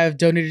streamer that I have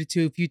donated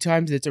to a few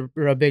times that's a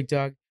big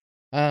dog.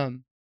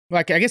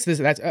 Like I guess that's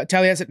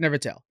Taliesin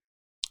Nevertell.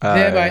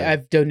 Them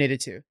I've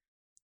donated to.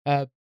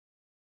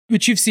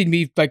 Which you've seen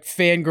me like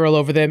fangirl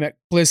over them at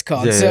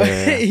BlizzCon. So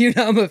you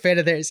know I'm a fan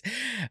of theirs.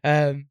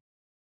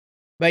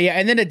 But yeah,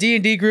 and then a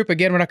D&D group,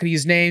 again, we're not gonna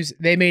use names.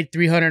 They made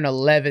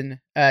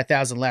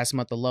 $311,000 last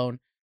month alone.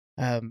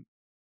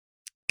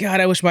 God,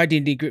 I wish my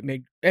D&D group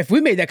if we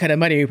made that kind of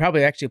money, we'd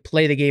probably actually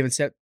play the game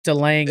instead of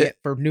delaying it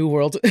for New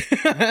World.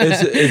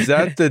 Is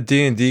that the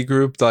D&D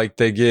group, like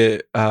they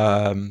get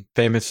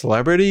famous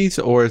celebrities,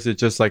 or is it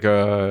just like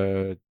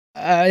a...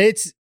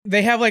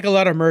 They have like a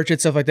lot of merch and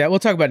stuff like that. We'll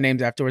talk about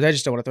names afterwards. I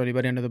just don't want to throw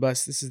anybody under the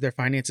bus. This is their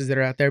finances that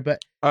are out there.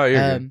 But you're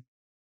good.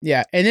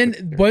 Yeah. And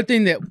then one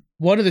thing that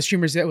one of the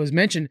streamers that was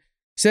mentioned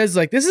says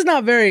like, this is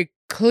not very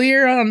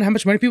clear on how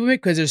much money people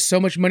make because there's so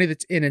much money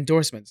that's in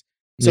endorsements.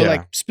 So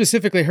like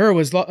specifically her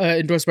was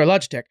endorsed by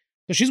Logitech.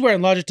 So she's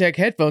wearing Logitech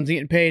headphones and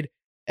getting paid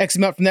X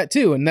amount from that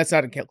too. And that's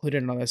not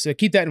included in all this. So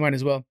keep that in mind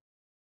as well.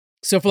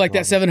 So for like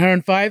that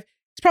 705,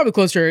 it's probably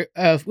closer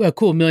to a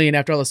cool million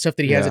after all the stuff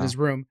that he has in his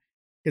room.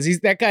 Because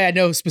he's that guy I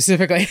know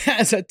specifically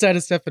has a ton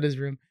of stuff in his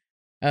room.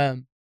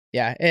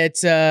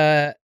 It's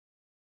I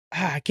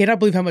cannot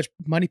believe how much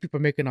money people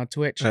are making on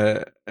Twitch.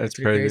 That's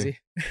crazy.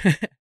 We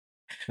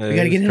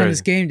got to get in on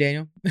this game,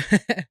 Daniel.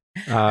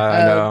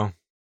 I know.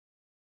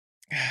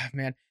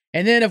 Man.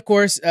 And then, of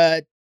course,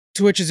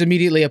 Twitch is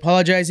immediately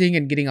apologizing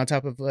and getting on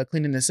top of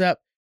cleaning this up.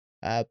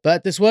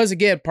 But this was,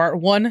 again,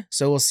 part one.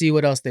 So we'll see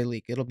what else they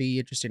leak. It'll be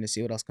interesting to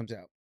see what else comes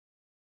out.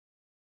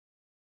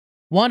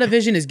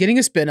 WandaVision is getting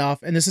a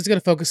spinoff, and this is going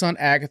to focus on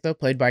Agatha,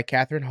 played by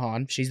Catherine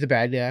Hahn. She's the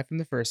bad guy from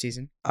the first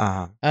season.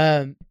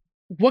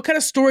 What kind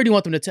of story do you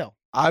want them to tell?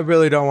 I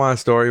really don't want a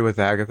story with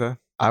Agatha.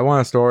 I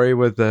want a story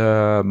with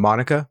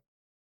Monica.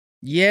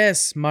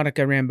 Yes,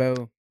 Monica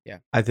Rambeau. Yeah.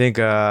 I think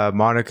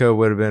Monica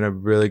would have been a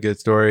really good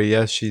story.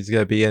 Yes, she's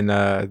going to be in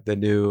the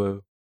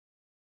new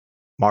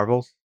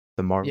Marvels.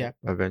 The Marvel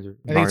Avengers.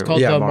 I think it's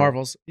called The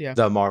Marvels. Yeah.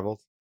 The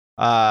Marvels.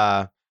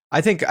 I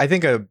think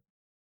a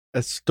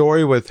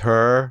story with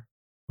her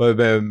would have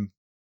been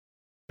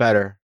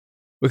better.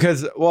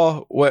 Because,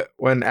 well,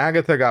 when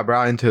Agatha got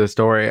brought into the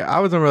story, I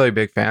wasn't really a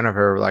big fan of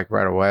her, like,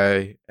 right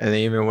away. And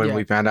even when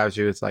we found out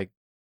she was, like,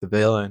 the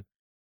villain,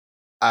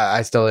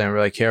 I still didn't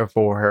really care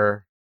for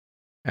her.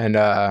 And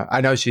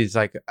I know she's,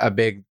 like, a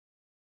big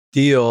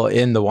deal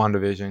in the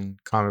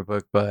WandaVision comic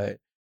book, but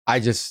I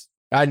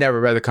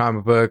never read the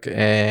comic book,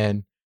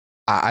 and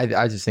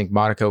I just think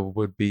Monica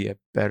would be a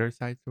better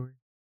side story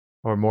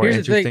or more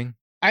interesting.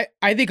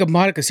 I think a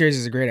Monica series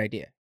is a great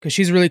idea. Because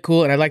she's really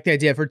cool, and I like the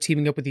idea of her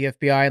teaming up with the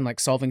FBI and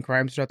like solving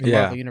crimes throughout the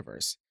Marvel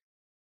universe.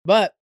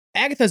 But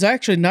Agatha's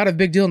actually not a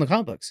big deal in the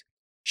comic books.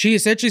 She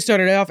essentially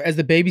started off as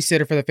the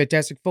babysitter for the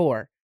Fantastic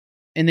Four,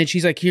 and then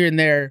she's like here and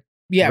there.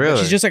 Yeah, really? But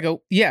she's just like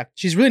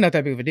she's really not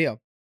that big of a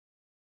deal.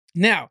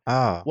 Now,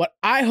 what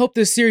I hope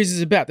this series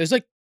is about, there's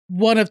like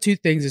one of two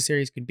things this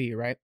series could be,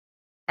 right?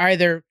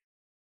 Either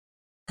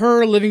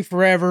her living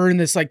forever in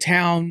this like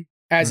town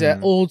as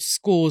an old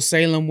school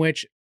Salem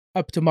witch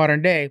up to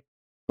modern day.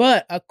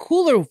 But a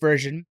cooler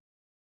version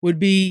would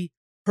be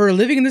her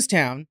living in this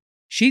town.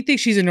 She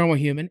thinks she's a normal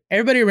human.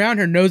 Everybody around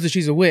her knows that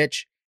she's a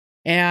witch.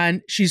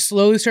 And she's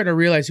slowly starting to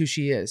realize who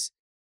she is.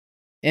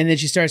 And then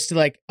she starts to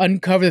like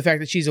uncover the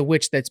fact that she's a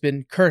witch that's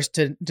been cursed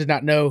to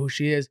not know who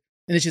she is.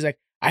 And then she's like,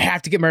 I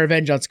have to get my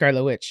revenge on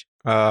Scarlet Witch.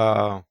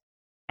 Uh,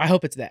 I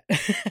hope it's that.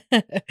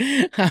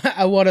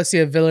 I want to see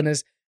a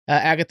villainous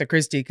Agatha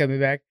Christie coming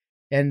back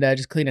and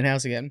just cleaning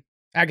house again.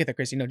 Agatha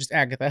Christie, no, just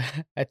Agatha.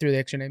 I threw the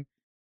extra name.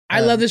 I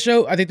love this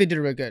show. I think they did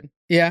it real good.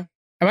 Yeah.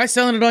 Am I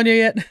selling it on you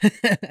yet?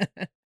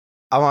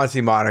 I want to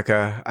see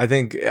Monica. I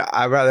think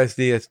I'd rather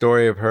see a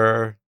story of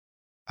her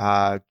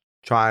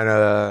trying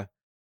to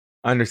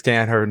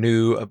understand her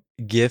new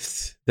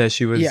gifts that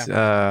she was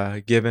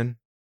given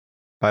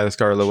by the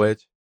Scarlet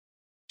Witch.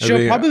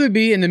 She'll probably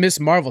be in the Miss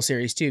Marvel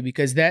series too,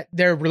 because they're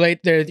they're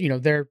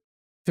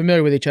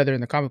familiar with each other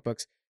in the comic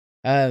books,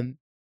 and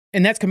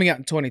that's coming out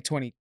in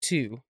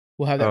 2022.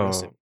 We'll have that real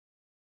soon.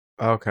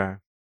 Okay.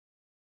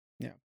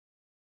 Yeah.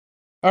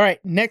 All right.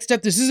 Next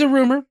up, this is a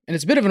rumor, and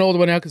it's a bit of an old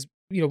one now because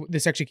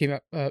this actually came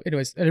out.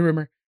 Anyways, a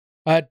rumor: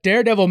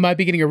 Daredevil might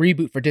be getting a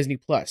reboot for Disney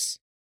Plus.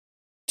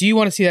 Do you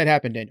want to see that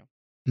happen, Daniel?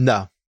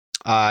 No,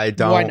 I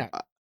don't. Why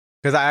not?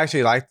 Because I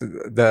actually liked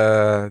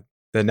the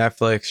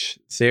Netflix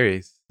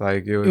series.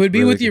 Like it would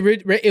be really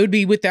with it would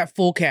be with that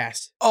full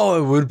cast.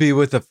 Oh, it would be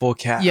with the full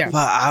cast. Yeah.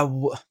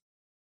 But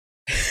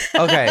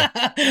okay.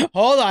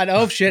 Hold on.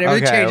 Oh shit!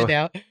 Everything changed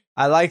now.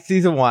 I liked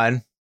season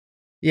 1.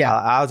 Yeah.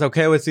 I was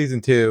okay with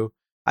season 2.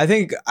 I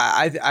think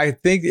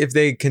if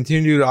they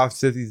continued off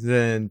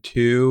season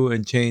 2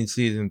 and changed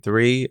season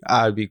 3,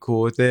 I'd be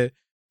cool with it.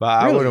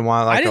 But really? I wouldn't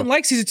want I didn't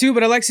like season 2,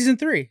 but I like season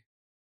 3.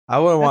 I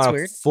wouldn't want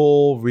a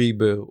full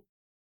reboot.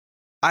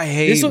 I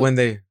hate when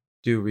they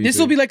do reboots. This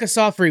will be like a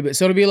soft reboot.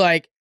 So it'll be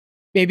like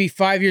maybe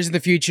 5 years in the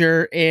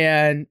future,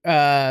 and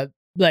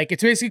like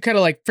it's basically kind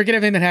of like forget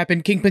everything that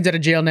happened. Kingpin's out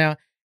of jail now,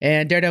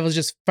 and Daredevil's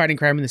just fighting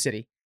crime in the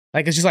city.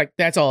 Like it's just like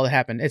that's all that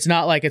happened. It's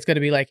not like it's going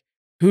to be like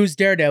who's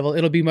Daredevil.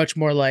 It'll be much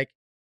more like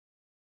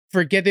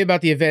forget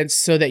about the events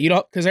so that you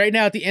don't. Because right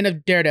now at the end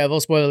of Daredevil,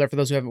 spoiler alert for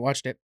those who haven't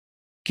watched it,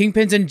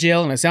 Kingpin's in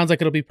jail, and it sounds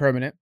like it'll be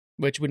permanent.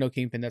 Which we know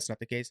Kingpin, that's not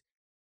the case.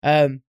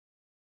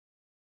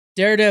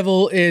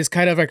 Daredevil is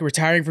kind of like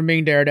retiring from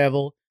being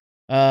Daredevil.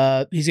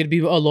 He's going to be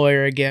a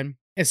lawyer again.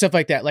 And stuff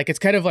like that. Like, it's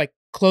kind of like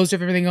closed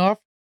everything off.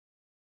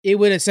 It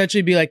would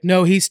essentially be like,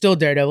 no, he's still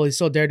Daredevil. He's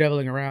still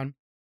Daredeviling around.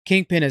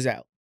 Kingpin is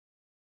out.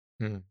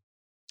 And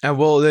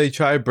will they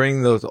try to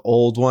bring those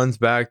old ones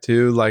back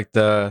too? Like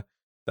the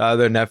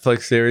other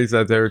Netflix series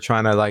that they were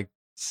trying to like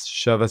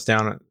shove us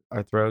down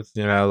our throats?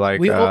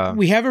 Like...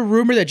 We have a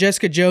rumor that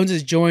Jessica Jones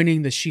is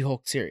joining the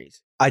She-Hulk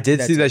series. I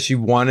did see that she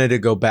wanted to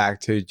go back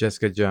to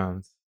Jessica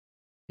Jones.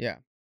 Yeah.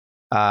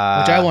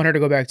 Which I want her to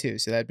go back to,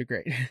 so that'd be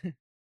great.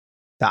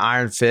 The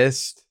Iron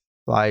Fist,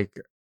 like...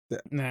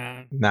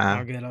 Nah.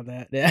 I'll get on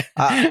that. Yeah.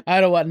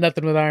 I don't want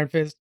nothing with Iron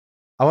Fist.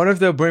 I wonder if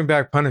they'll bring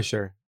back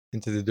Punisher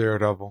into the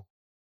Daredevil.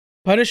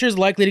 Punisher's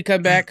likely to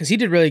come back because he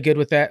did really good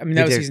with that. I mean,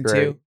 that was season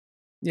 2.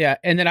 Yeah,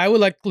 and then I would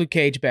like Luke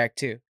Cage back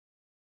too.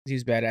 He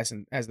was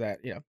badass as that,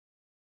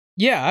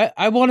 Yeah,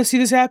 I want to see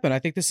this happen. I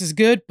think this is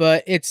good,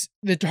 but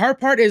the hard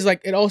part is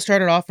like it all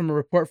started off from a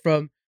report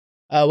from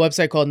a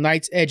website called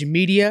Knight's Edge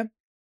Media.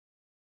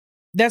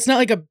 That's not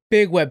like a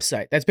big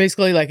website. That's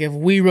basically like if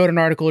we wrote an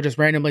article just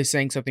randomly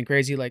saying something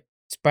crazy like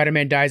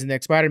Spider-Man dies in the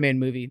next Spider-Man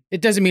movie. It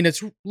doesn't mean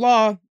it's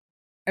law,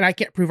 and I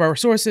can't prove our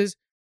sources.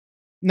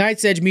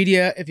 Knight's Edge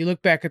Media, if you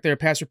look back at their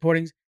past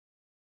reportings,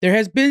 there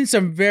has been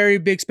some very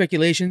big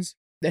speculations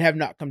that have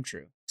not come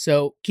true.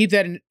 So keep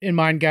that in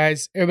mind,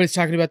 guys. Everybody's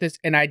talking about this,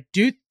 and I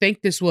do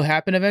think this will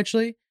happen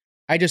eventually.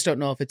 I just don't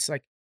know if it's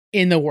like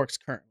in the works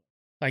currently,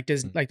 like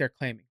they're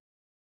claiming.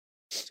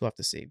 So we'll have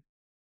to see.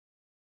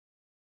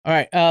 All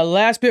right,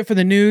 last bit for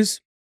the news.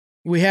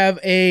 We have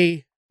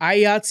a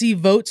IATSE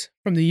vote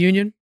from the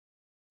union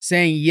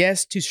saying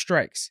yes to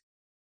strikes.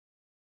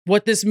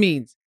 What this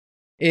means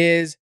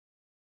is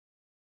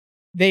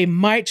they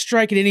might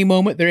strike at any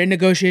moment. They're in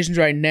negotiations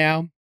right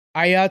now.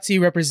 IATSE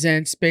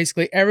represents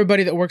basically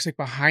everybody that works like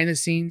behind the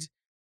scenes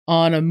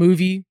on a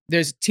movie.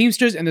 There's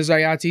Teamsters and there's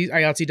IATSE.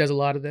 IATSE does a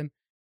lot of them.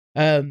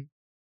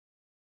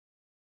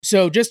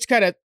 So just to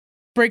kind of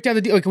break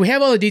down like we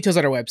have all the details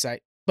on our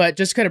website, but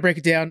just to kind of break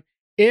it down.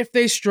 If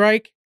they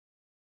strike,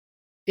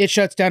 it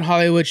shuts down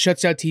Hollywood,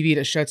 shuts down TV, and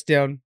it shuts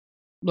down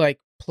like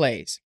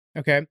plays.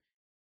 Okay.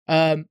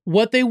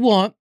 What they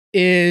want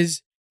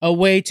is a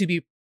way to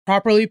be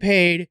properly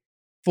paid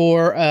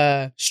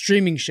for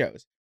streaming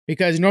shows.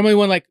 Because normally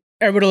when like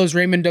Everybody Loves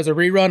Raymond does a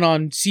rerun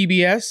on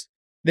CBS,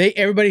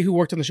 everybody who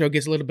worked on the show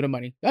gets a little bit of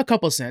money, a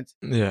couple cents.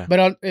 Yeah.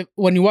 But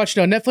when you watch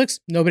it on Netflix,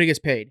 nobody gets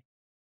paid.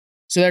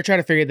 So they're trying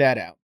to figure that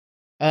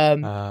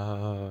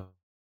out.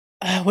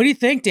 What do you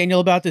think, Daniel,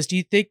 about this? Do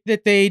you think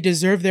that they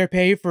deserve their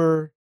pay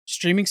for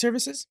streaming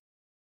services?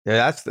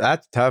 Yeah,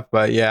 that's tough,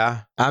 but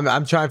yeah,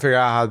 I'm trying to figure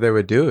out how they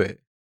would do it.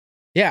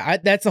 Yeah,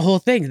 that's the whole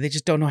thing. They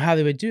just don't know how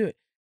they would do it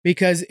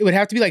because it would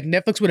have to be like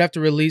Netflix would have to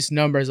release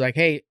numbers like,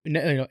 hey,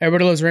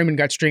 Everybody Loves Raymond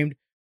got streamed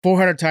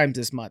 400 times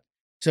this month,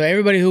 so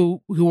everybody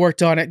who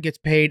worked on it gets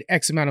paid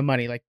X amount of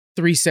money, like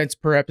 3 cents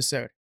per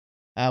episode,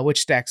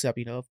 which stacks up.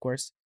 Of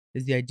course,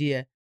 is the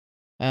idea.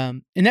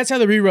 And that's how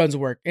the reruns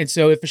work. And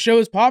so if a show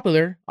is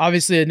popular,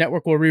 obviously a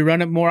network will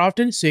rerun it more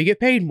often, so you get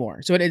paid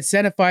more. So it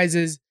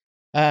incentivizes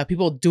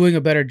people doing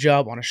a better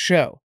job on a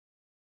show.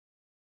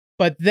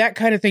 But that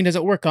kind of thing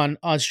doesn't work on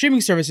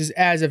streaming services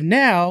as of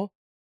now,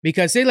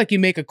 because say like you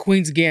make a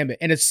Queen's Gambit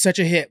and it's such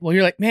a hit. Well,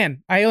 you're like,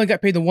 man, I only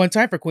got paid the one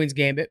time for Queen's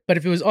Gambit, but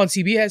if it was on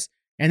CBS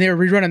and they were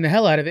rerunning the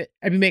hell out of it,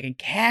 I'd be making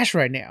cash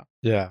right now.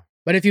 Yeah.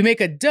 But if you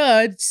make a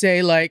dud,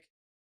 say like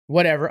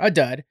whatever, a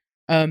dud,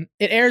 it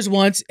airs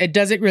once, it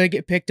doesn't really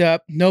get picked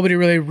up. Nobody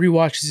really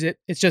rewatches it.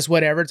 It's just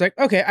whatever. It's like,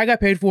 okay, I got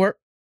paid for it.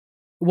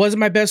 It wasn't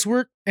my best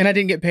work, and I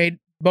didn't get paid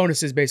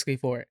bonuses basically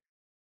for it.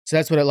 So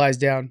that's what it lies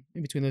down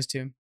in between those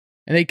two.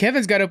 And then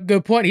Kevin's got a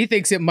good point. He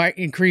thinks it might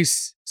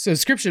increase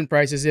subscription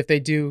prices if they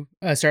do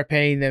start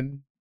paying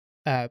them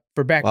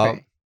for back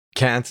pay.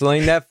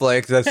 Canceling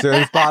Netflix as soon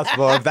as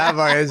possible if that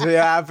fucking shit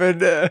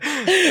happened.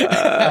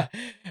 But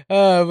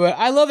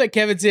I love that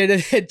Kevin's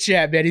in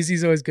chat, man.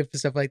 He's always good for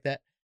stuff like that.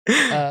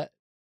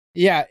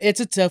 Yeah, it's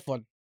a tough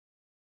one.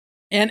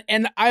 And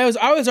I was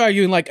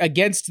arguing like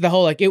against the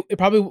whole like it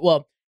probably,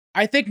 well,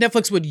 I think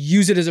Netflix would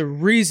use it as a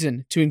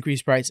reason to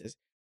increase prices,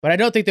 but I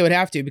don't think they would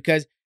have to,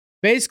 because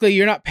basically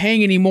you're not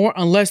paying anymore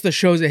unless the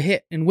show's a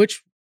hit, in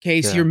which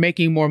case you're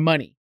making more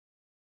money.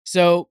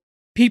 So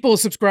people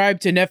subscribe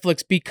to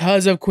Netflix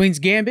because of Queen's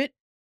Gambit.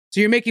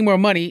 So you're making more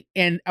money,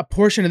 and a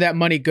portion of that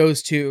money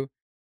goes to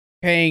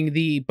paying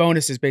the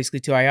bonuses basically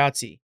to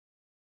IATSE.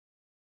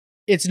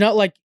 It's not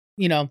like,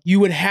 you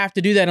would have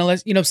to do that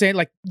unless, I'm saying,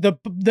 like the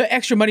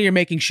extra money you're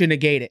making should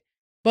negate it.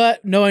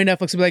 But knowing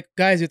Netflix would be like,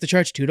 guys, you have to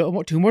charge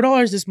 $2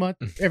 more this month,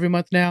 every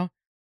month now.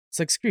 It's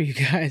like, screw you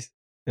guys.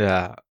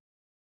 Yeah.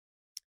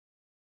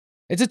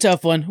 It's a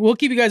tough one. We'll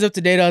keep you guys up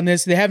to date on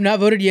this. They have not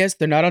voted yes.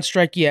 They're not on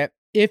strike yet.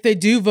 If they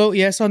do vote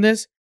yes on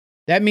this,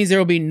 that means there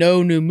will be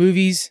no new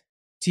movies,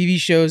 TV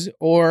shows,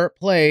 or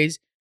plays.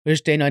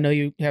 Which, Dana, I know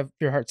you have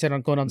your heart set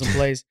on going on some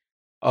plays.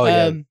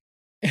 Yeah.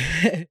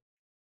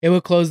 It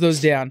will close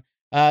those down.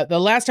 The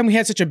last time we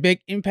had such a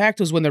big impact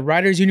was when the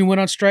Writers Union went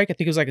on strike. I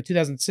think it was like in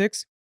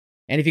 2006.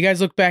 And if you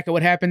guys look back at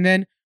what happened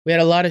then, we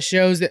had a lot of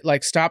shows that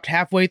like stopped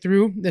halfway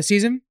through the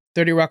season.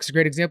 30 Rock's a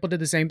great example,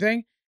 did the same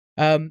thing.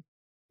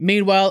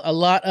 Meanwhile, a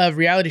lot of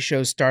reality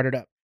shows started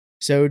up.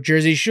 So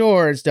Jersey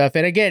Shore and stuff.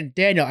 And again,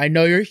 Daniel, I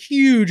know you're a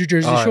huge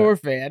Jersey Shore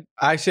fan.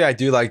 Actually, I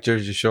do like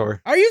Jersey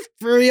Shore. Are you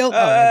for real? Oh,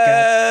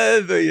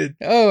 my God.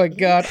 Oh, my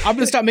God. I'm going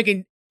to stop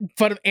making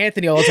fun of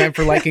Anthony all the time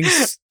for liking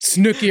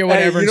Snooki or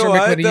whatever. Hey, you know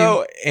what,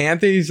 though?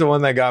 Anthony's the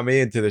one that got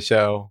me into the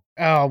show.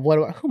 Oh,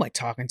 who am I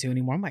talking to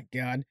anymore? Oh, my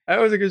God. That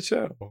was a good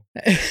show.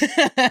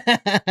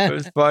 It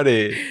was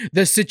funny.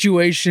 The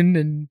situation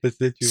and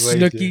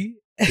Snooki.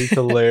 He's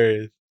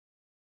hilarious.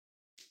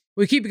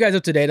 We keep you guys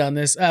up to date on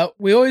this.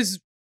 We always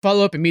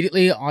follow up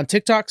immediately on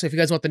TikTok. So if you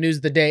guys want the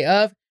news the day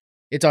of,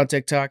 it's on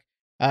TikTok.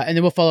 And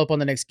then we'll follow up on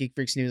the next Geek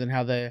Freaks news on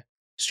how the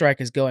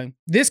strike is going.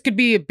 This could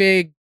be a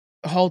big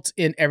halt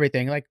in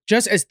everything. Like,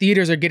 just as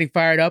theaters are getting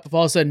fired up, if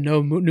all of a sudden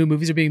no new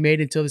movies are being made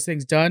until this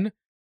thing's done,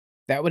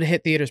 that would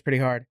hit theaters pretty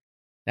hard.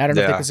 And I don't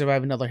know if they can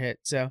survive another hit.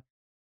 So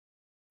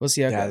we'll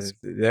see how it goes.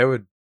 They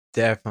would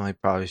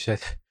definitely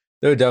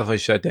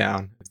shut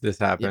down if this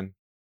happened.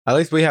 At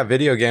least we have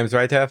video games,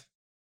 right, Tef?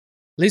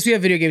 At least we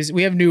have video games.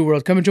 We have New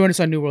World. Come and join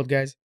us on New World,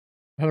 guys.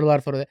 We're having a lot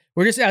of fun with it.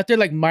 We're just out there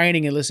like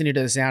mining and listening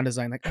to the sound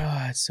design. Like,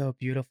 oh, it's so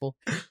beautiful.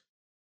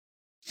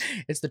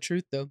 It's the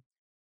truth, though.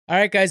 All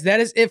right, guys, that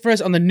is it for us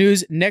on the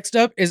news. Next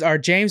up is our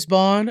James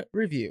Bond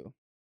review.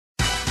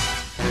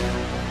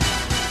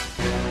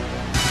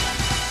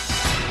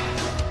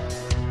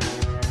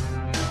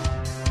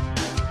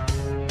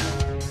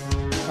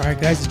 All right,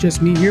 guys, it's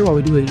just me here while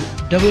we do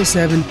a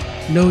 007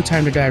 No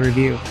Time to Die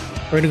review.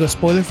 We're going to go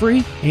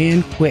spoiler-free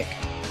and quick.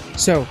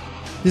 So,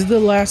 this is the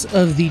last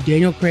of the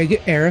Daniel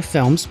Craig era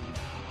films.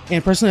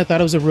 And personally, I thought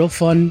it was a real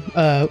fun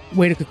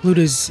way to conclude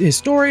his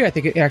story. I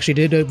think it actually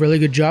did a really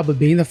good job of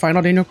being the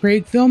final Daniel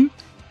Craig film.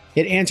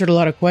 It answered a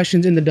lot of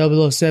questions in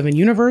the 007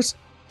 universe.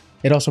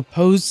 It also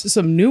posed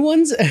some new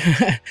ones.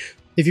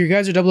 If you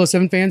guys are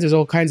 007 fans, there's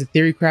all kinds of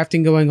theory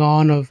crafting going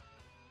on of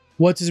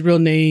what's his real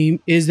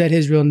name? Is that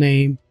his real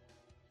name?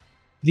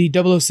 The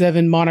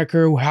 007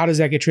 moniker, how does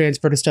that get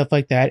transferred to stuff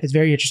like that? It's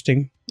very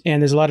interesting.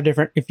 And there's a lot of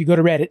different, if you go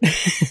to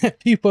Reddit,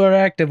 people are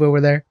active over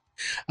there.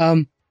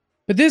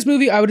 But this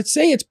movie, I would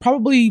say it's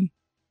probably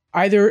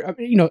either,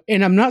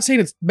 and I'm not saying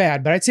it's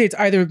bad, but I'd say it's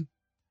either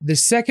the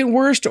second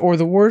worst or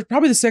the worst,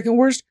 probably the second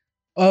worst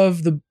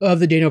of the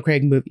Daniel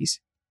Craig movies.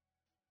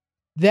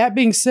 That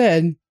being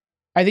said,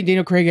 I think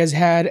Daniel Craig has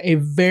had a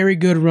very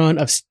good run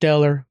of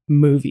stellar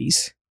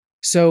movies.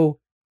 So,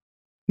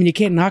 I mean, you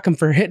can't knock him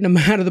for hitting them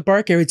out of the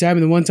park every time.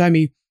 And the one time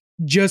he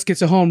just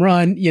gets a home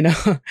run,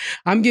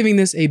 I'm giving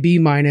this a B-.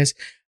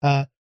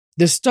 The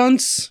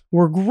stunts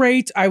were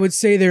great. I would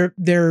say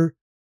they're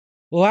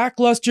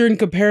lackluster in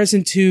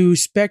comparison to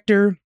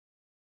Spectre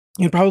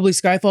and probably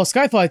Skyfall.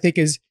 Skyfall, I think,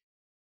 is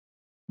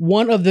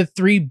one of the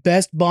 3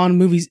 best Bond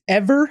movies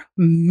ever,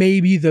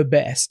 maybe the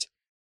best.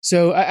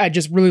 So I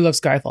just really love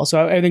Skyfall.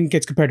 So I think it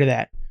gets compared to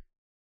that.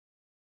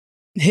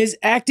 His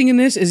acting in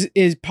this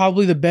is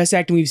probably the best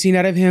acting we've seen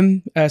out of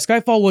him.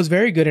 Skyfall was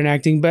very good in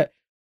acting, but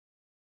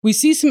we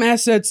see some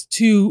assets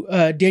to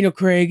Daniel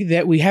Craig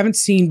that we haven't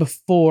seen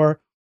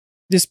before.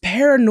 this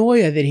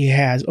paranoia that he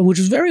has, which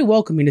is very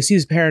welcoming to see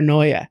his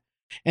paranoia.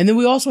 And then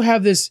we also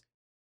have this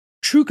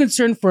true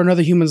concern for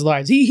another human's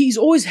lives. He's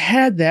always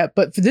had that,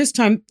 but for this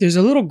time, there's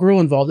a little girl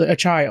involved, a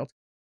child.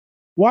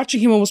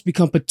 Watching him almost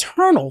become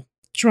paternal,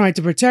 trying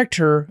to protect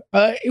her,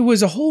 it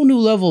was a whole new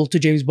level to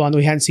James Bond that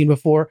we hadn't seen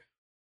before,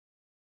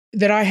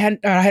 that I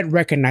hadn't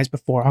recognized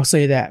before. I'll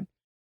say that.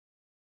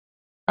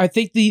 I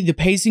think the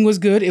pacing was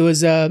good. It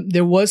was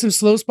there was some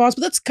slow spots,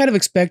 but that's kind of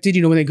expected.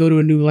 You know, when they go to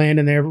a new land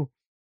and they're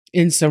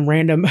in some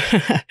random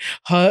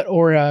hut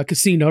or a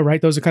casino,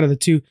 right? Those are kind of the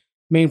two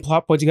main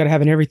plot points you got to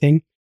have in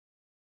everything.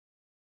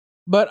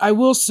 But I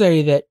will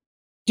say that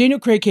Daniel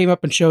Craig came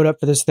up and showed up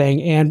for this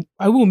thing, and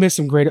I will miss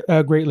him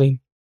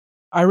greatly.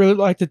 I really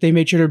like that they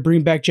made sure to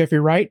bring back Jeffrey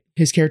Wright,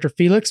 his character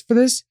Felix, for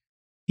this.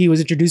 He was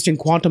introduced in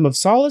Quantum of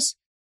Solace.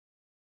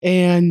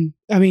 And,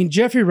 I mean,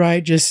 Jeffrey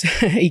Wright just,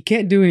 he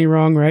can't do any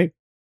wrong, right?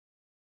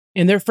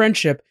 And their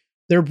friendship,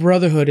 their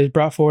brotherhood is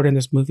brought forward in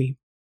this movie.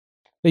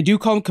 They do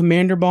call him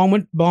Commander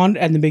Bond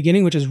at the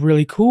beginning, which is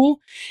really cool.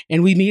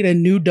 And we meet a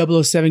new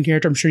 007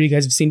 character I'm sure you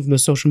guys have seen from the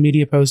social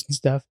media posts and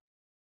stuff.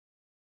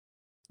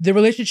 The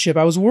relationship,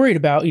 I was worried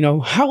about, you know,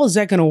 how is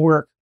that going to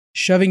work?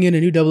 Shoving in a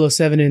new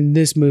 007 in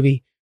this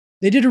movie.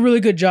 They did a really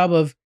good job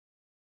of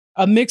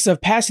a mix of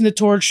passing the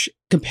torch,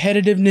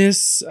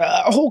 competitiveness,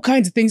 whole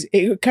kinds of things.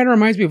 It kind of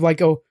reminds me of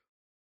like a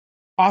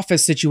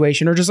office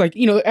situation, or just like,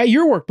 you know, at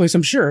your workplace,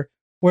 I'm sure,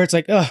 where it's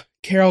like,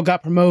 Carol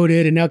got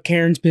promoted and now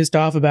Karen's pissed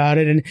off about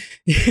it. And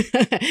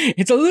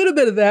it's a little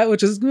bit of that,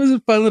 which was a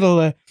fun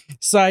little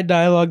side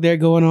dialogue there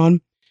going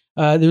on.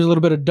 There's a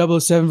little bit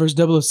of 007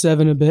 versus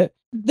 007 a bit.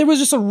 There was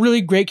just some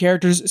really great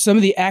characters. Some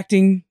of the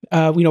acting,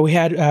 we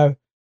had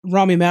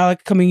Rami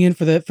Malek coming in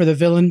for the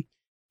villain.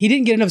 He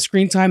didn't get enough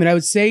screen time, and I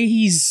would say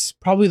he's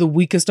probably the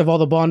weakest of all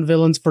the Bond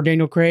villains for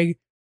Daniel Craig.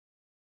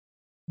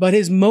 But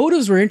his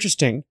motives were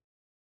interesting.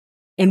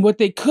 And what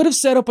they could have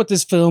set up with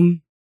this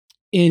film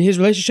in his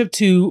relationship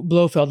to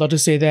Blofeld, I'll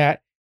just say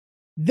that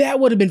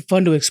would have been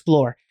fun to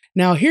explore.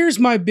 Now, here's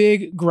my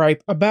big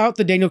gripe about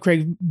the Daniel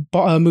Craig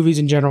movies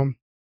in general.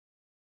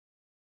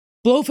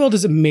 Blofeld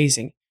is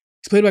amazing.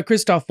 He's played by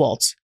Christoph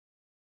Waltz.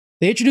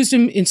 They introduced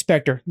him in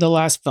Spectre, the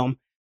last film.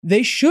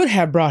 They should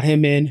have brought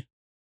him in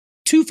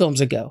 2 films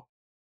ago.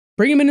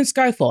 Bring him in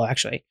Skyfall,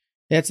 actually.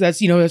 That's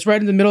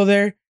right in the middle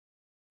there.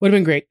 Would have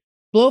been great.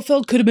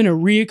 Blofeld could have been a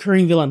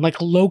reoccurring villain, like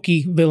a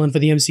Loki villain for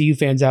the MCU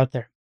fans out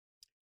there.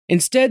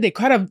 Instead, they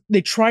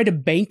try to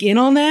bank in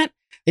on that.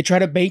 They try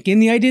to bank in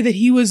the idea that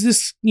he was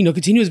this,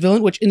 continuous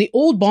villain, which in the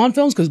old Bond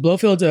films, because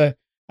Blofeld's a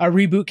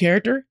reboot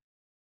character,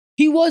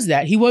 he was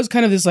that. He was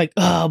kind of this like,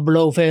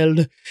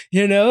 Blofeld,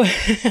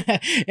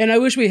 and I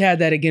wish we had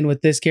that again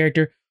with this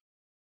character.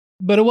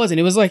 But it wasn't.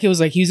 It was like he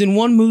was in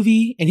one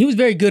movie and he was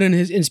very good in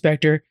his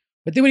Inspector.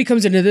 But then when he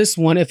comes into this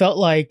one, it felt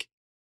like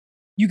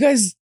you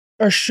guys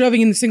are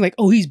shoving in this thing like,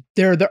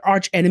 they're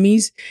arch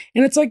enemies.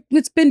 And it's like,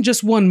 it's been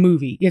just one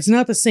movie. It's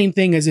not the same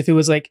thing as if it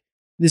was like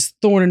this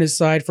thorn in his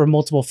side for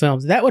multiple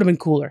films. That would have been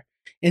cooler.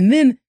 And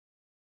then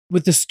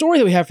with the story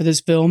that we have for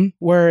this film,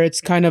 where it's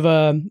kind of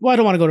I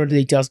don't want to go into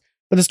the details,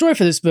 but the story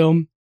for this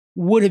film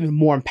would have been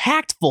more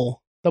impactful.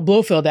 The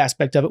Blofeld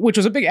aspect of it, which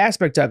was a big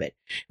aspect of it,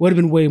 would have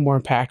been way more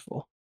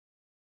impactful.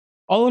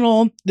 All in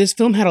all, this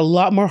film had a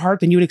lot more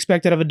heart than you would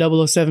expect out of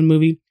a 007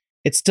 movie.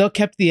 It still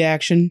kept the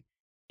action,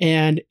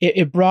 and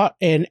it brought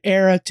an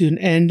era to an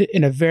end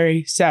in a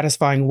very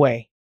satisfying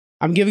way.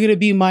 I'm giving it a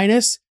B-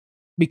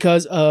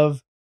 because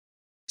of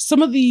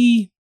some of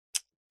the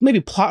maybe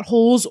plot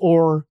holes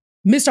or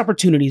missed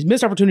opportunities.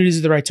 Missed opportunities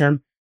is the right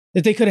term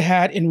that they could have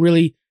had in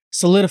really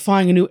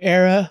solidifying a new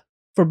era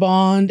for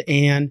Bond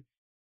and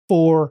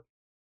for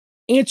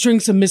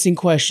answering some missing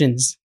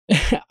questions.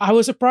 I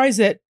was surprised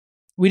that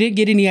we didn't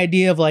get any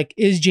idea of like,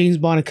 is James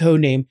Bond a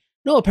code name?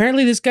 No,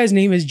 apparently this guy's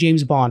name is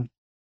James Bond,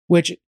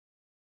 which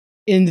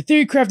in the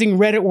theory crafting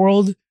Reddit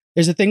world,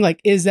 there's a thing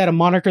like, is that a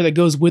moniker that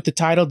goes with the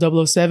title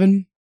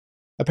 007?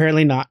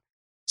 Apparently not.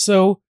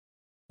 So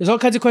there's all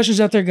kinds of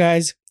questions out there,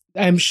 guys.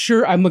 I'm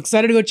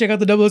excited to go check out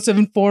the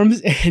 007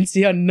 forums and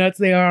see how nuts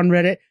they are on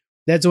Reddit.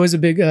 That's always a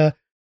big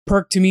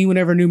perk to me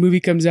whenever a new movie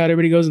comes out.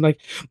 Everybody goes and like,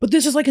 but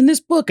this is like in this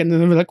book. And then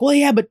they're like, well,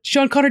 yeah, but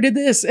Sean Connery did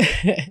this.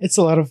 It's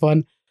a lot of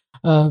fun.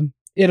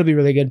 It'll be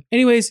really good.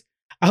 Anyways,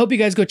 I hope you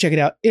guys go check it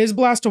out. It is a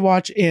blast to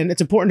watch, and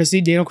it's important to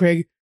see Daniel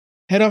Craig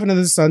head off into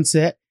the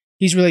sunset.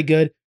 He's really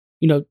good.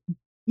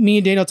 Me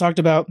and Daniel talked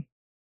about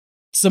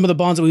some of the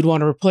Bonds that we'd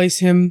want to replace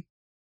him,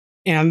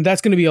 and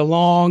that's going to be a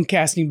long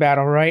casting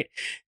battle, right?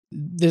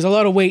 There's a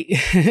lot of weight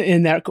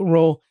in that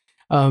role,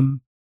 and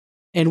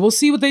we'll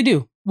see what they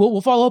do. We'll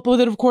follow up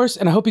with it, of course,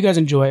 and I hope you guys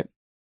enjoy it.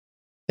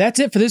 That's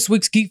it for this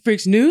week's Geek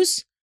Freaks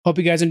news. Hope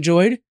you guys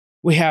enjoyed.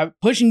 We have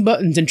Pushing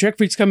Buttons and Trek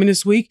Freaks coming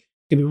this week.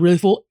 Gonna be really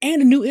full,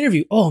 and a new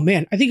interview. Oh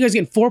man, I think you guys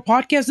are getting 4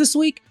 podcasts this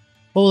week.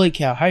 Holy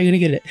cow, how are you gonna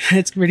get it?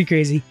 It's pretty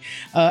crazy.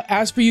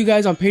 As for you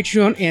guys on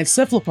Patreon and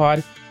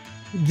Cephalopod,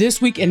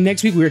 this week and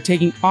next week we are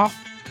taking off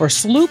for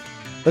Sloop,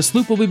 but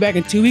Sloop will be back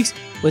in 2 weeks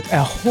with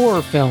a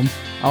horror film.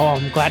 Oh,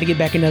 I'm glad to get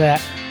back into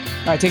that.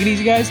 All right, take it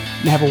easy, guys,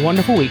 and have a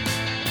wonderful week.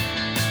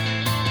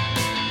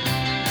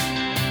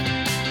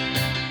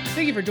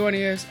 you for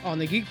joining us on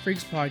the Geek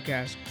Freaks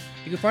podcast.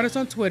 You can find us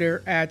on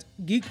Twitter at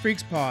Geek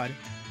Freaks Pod.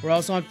 We're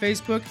also on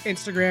Facebook,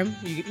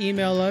 Instagram. You can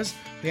email us.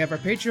 We have our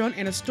Patreon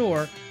and a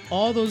store.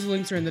 All those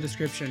links are in the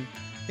description.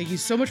 Thank you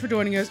so much for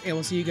joining us, and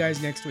we'll see you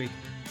guys next week.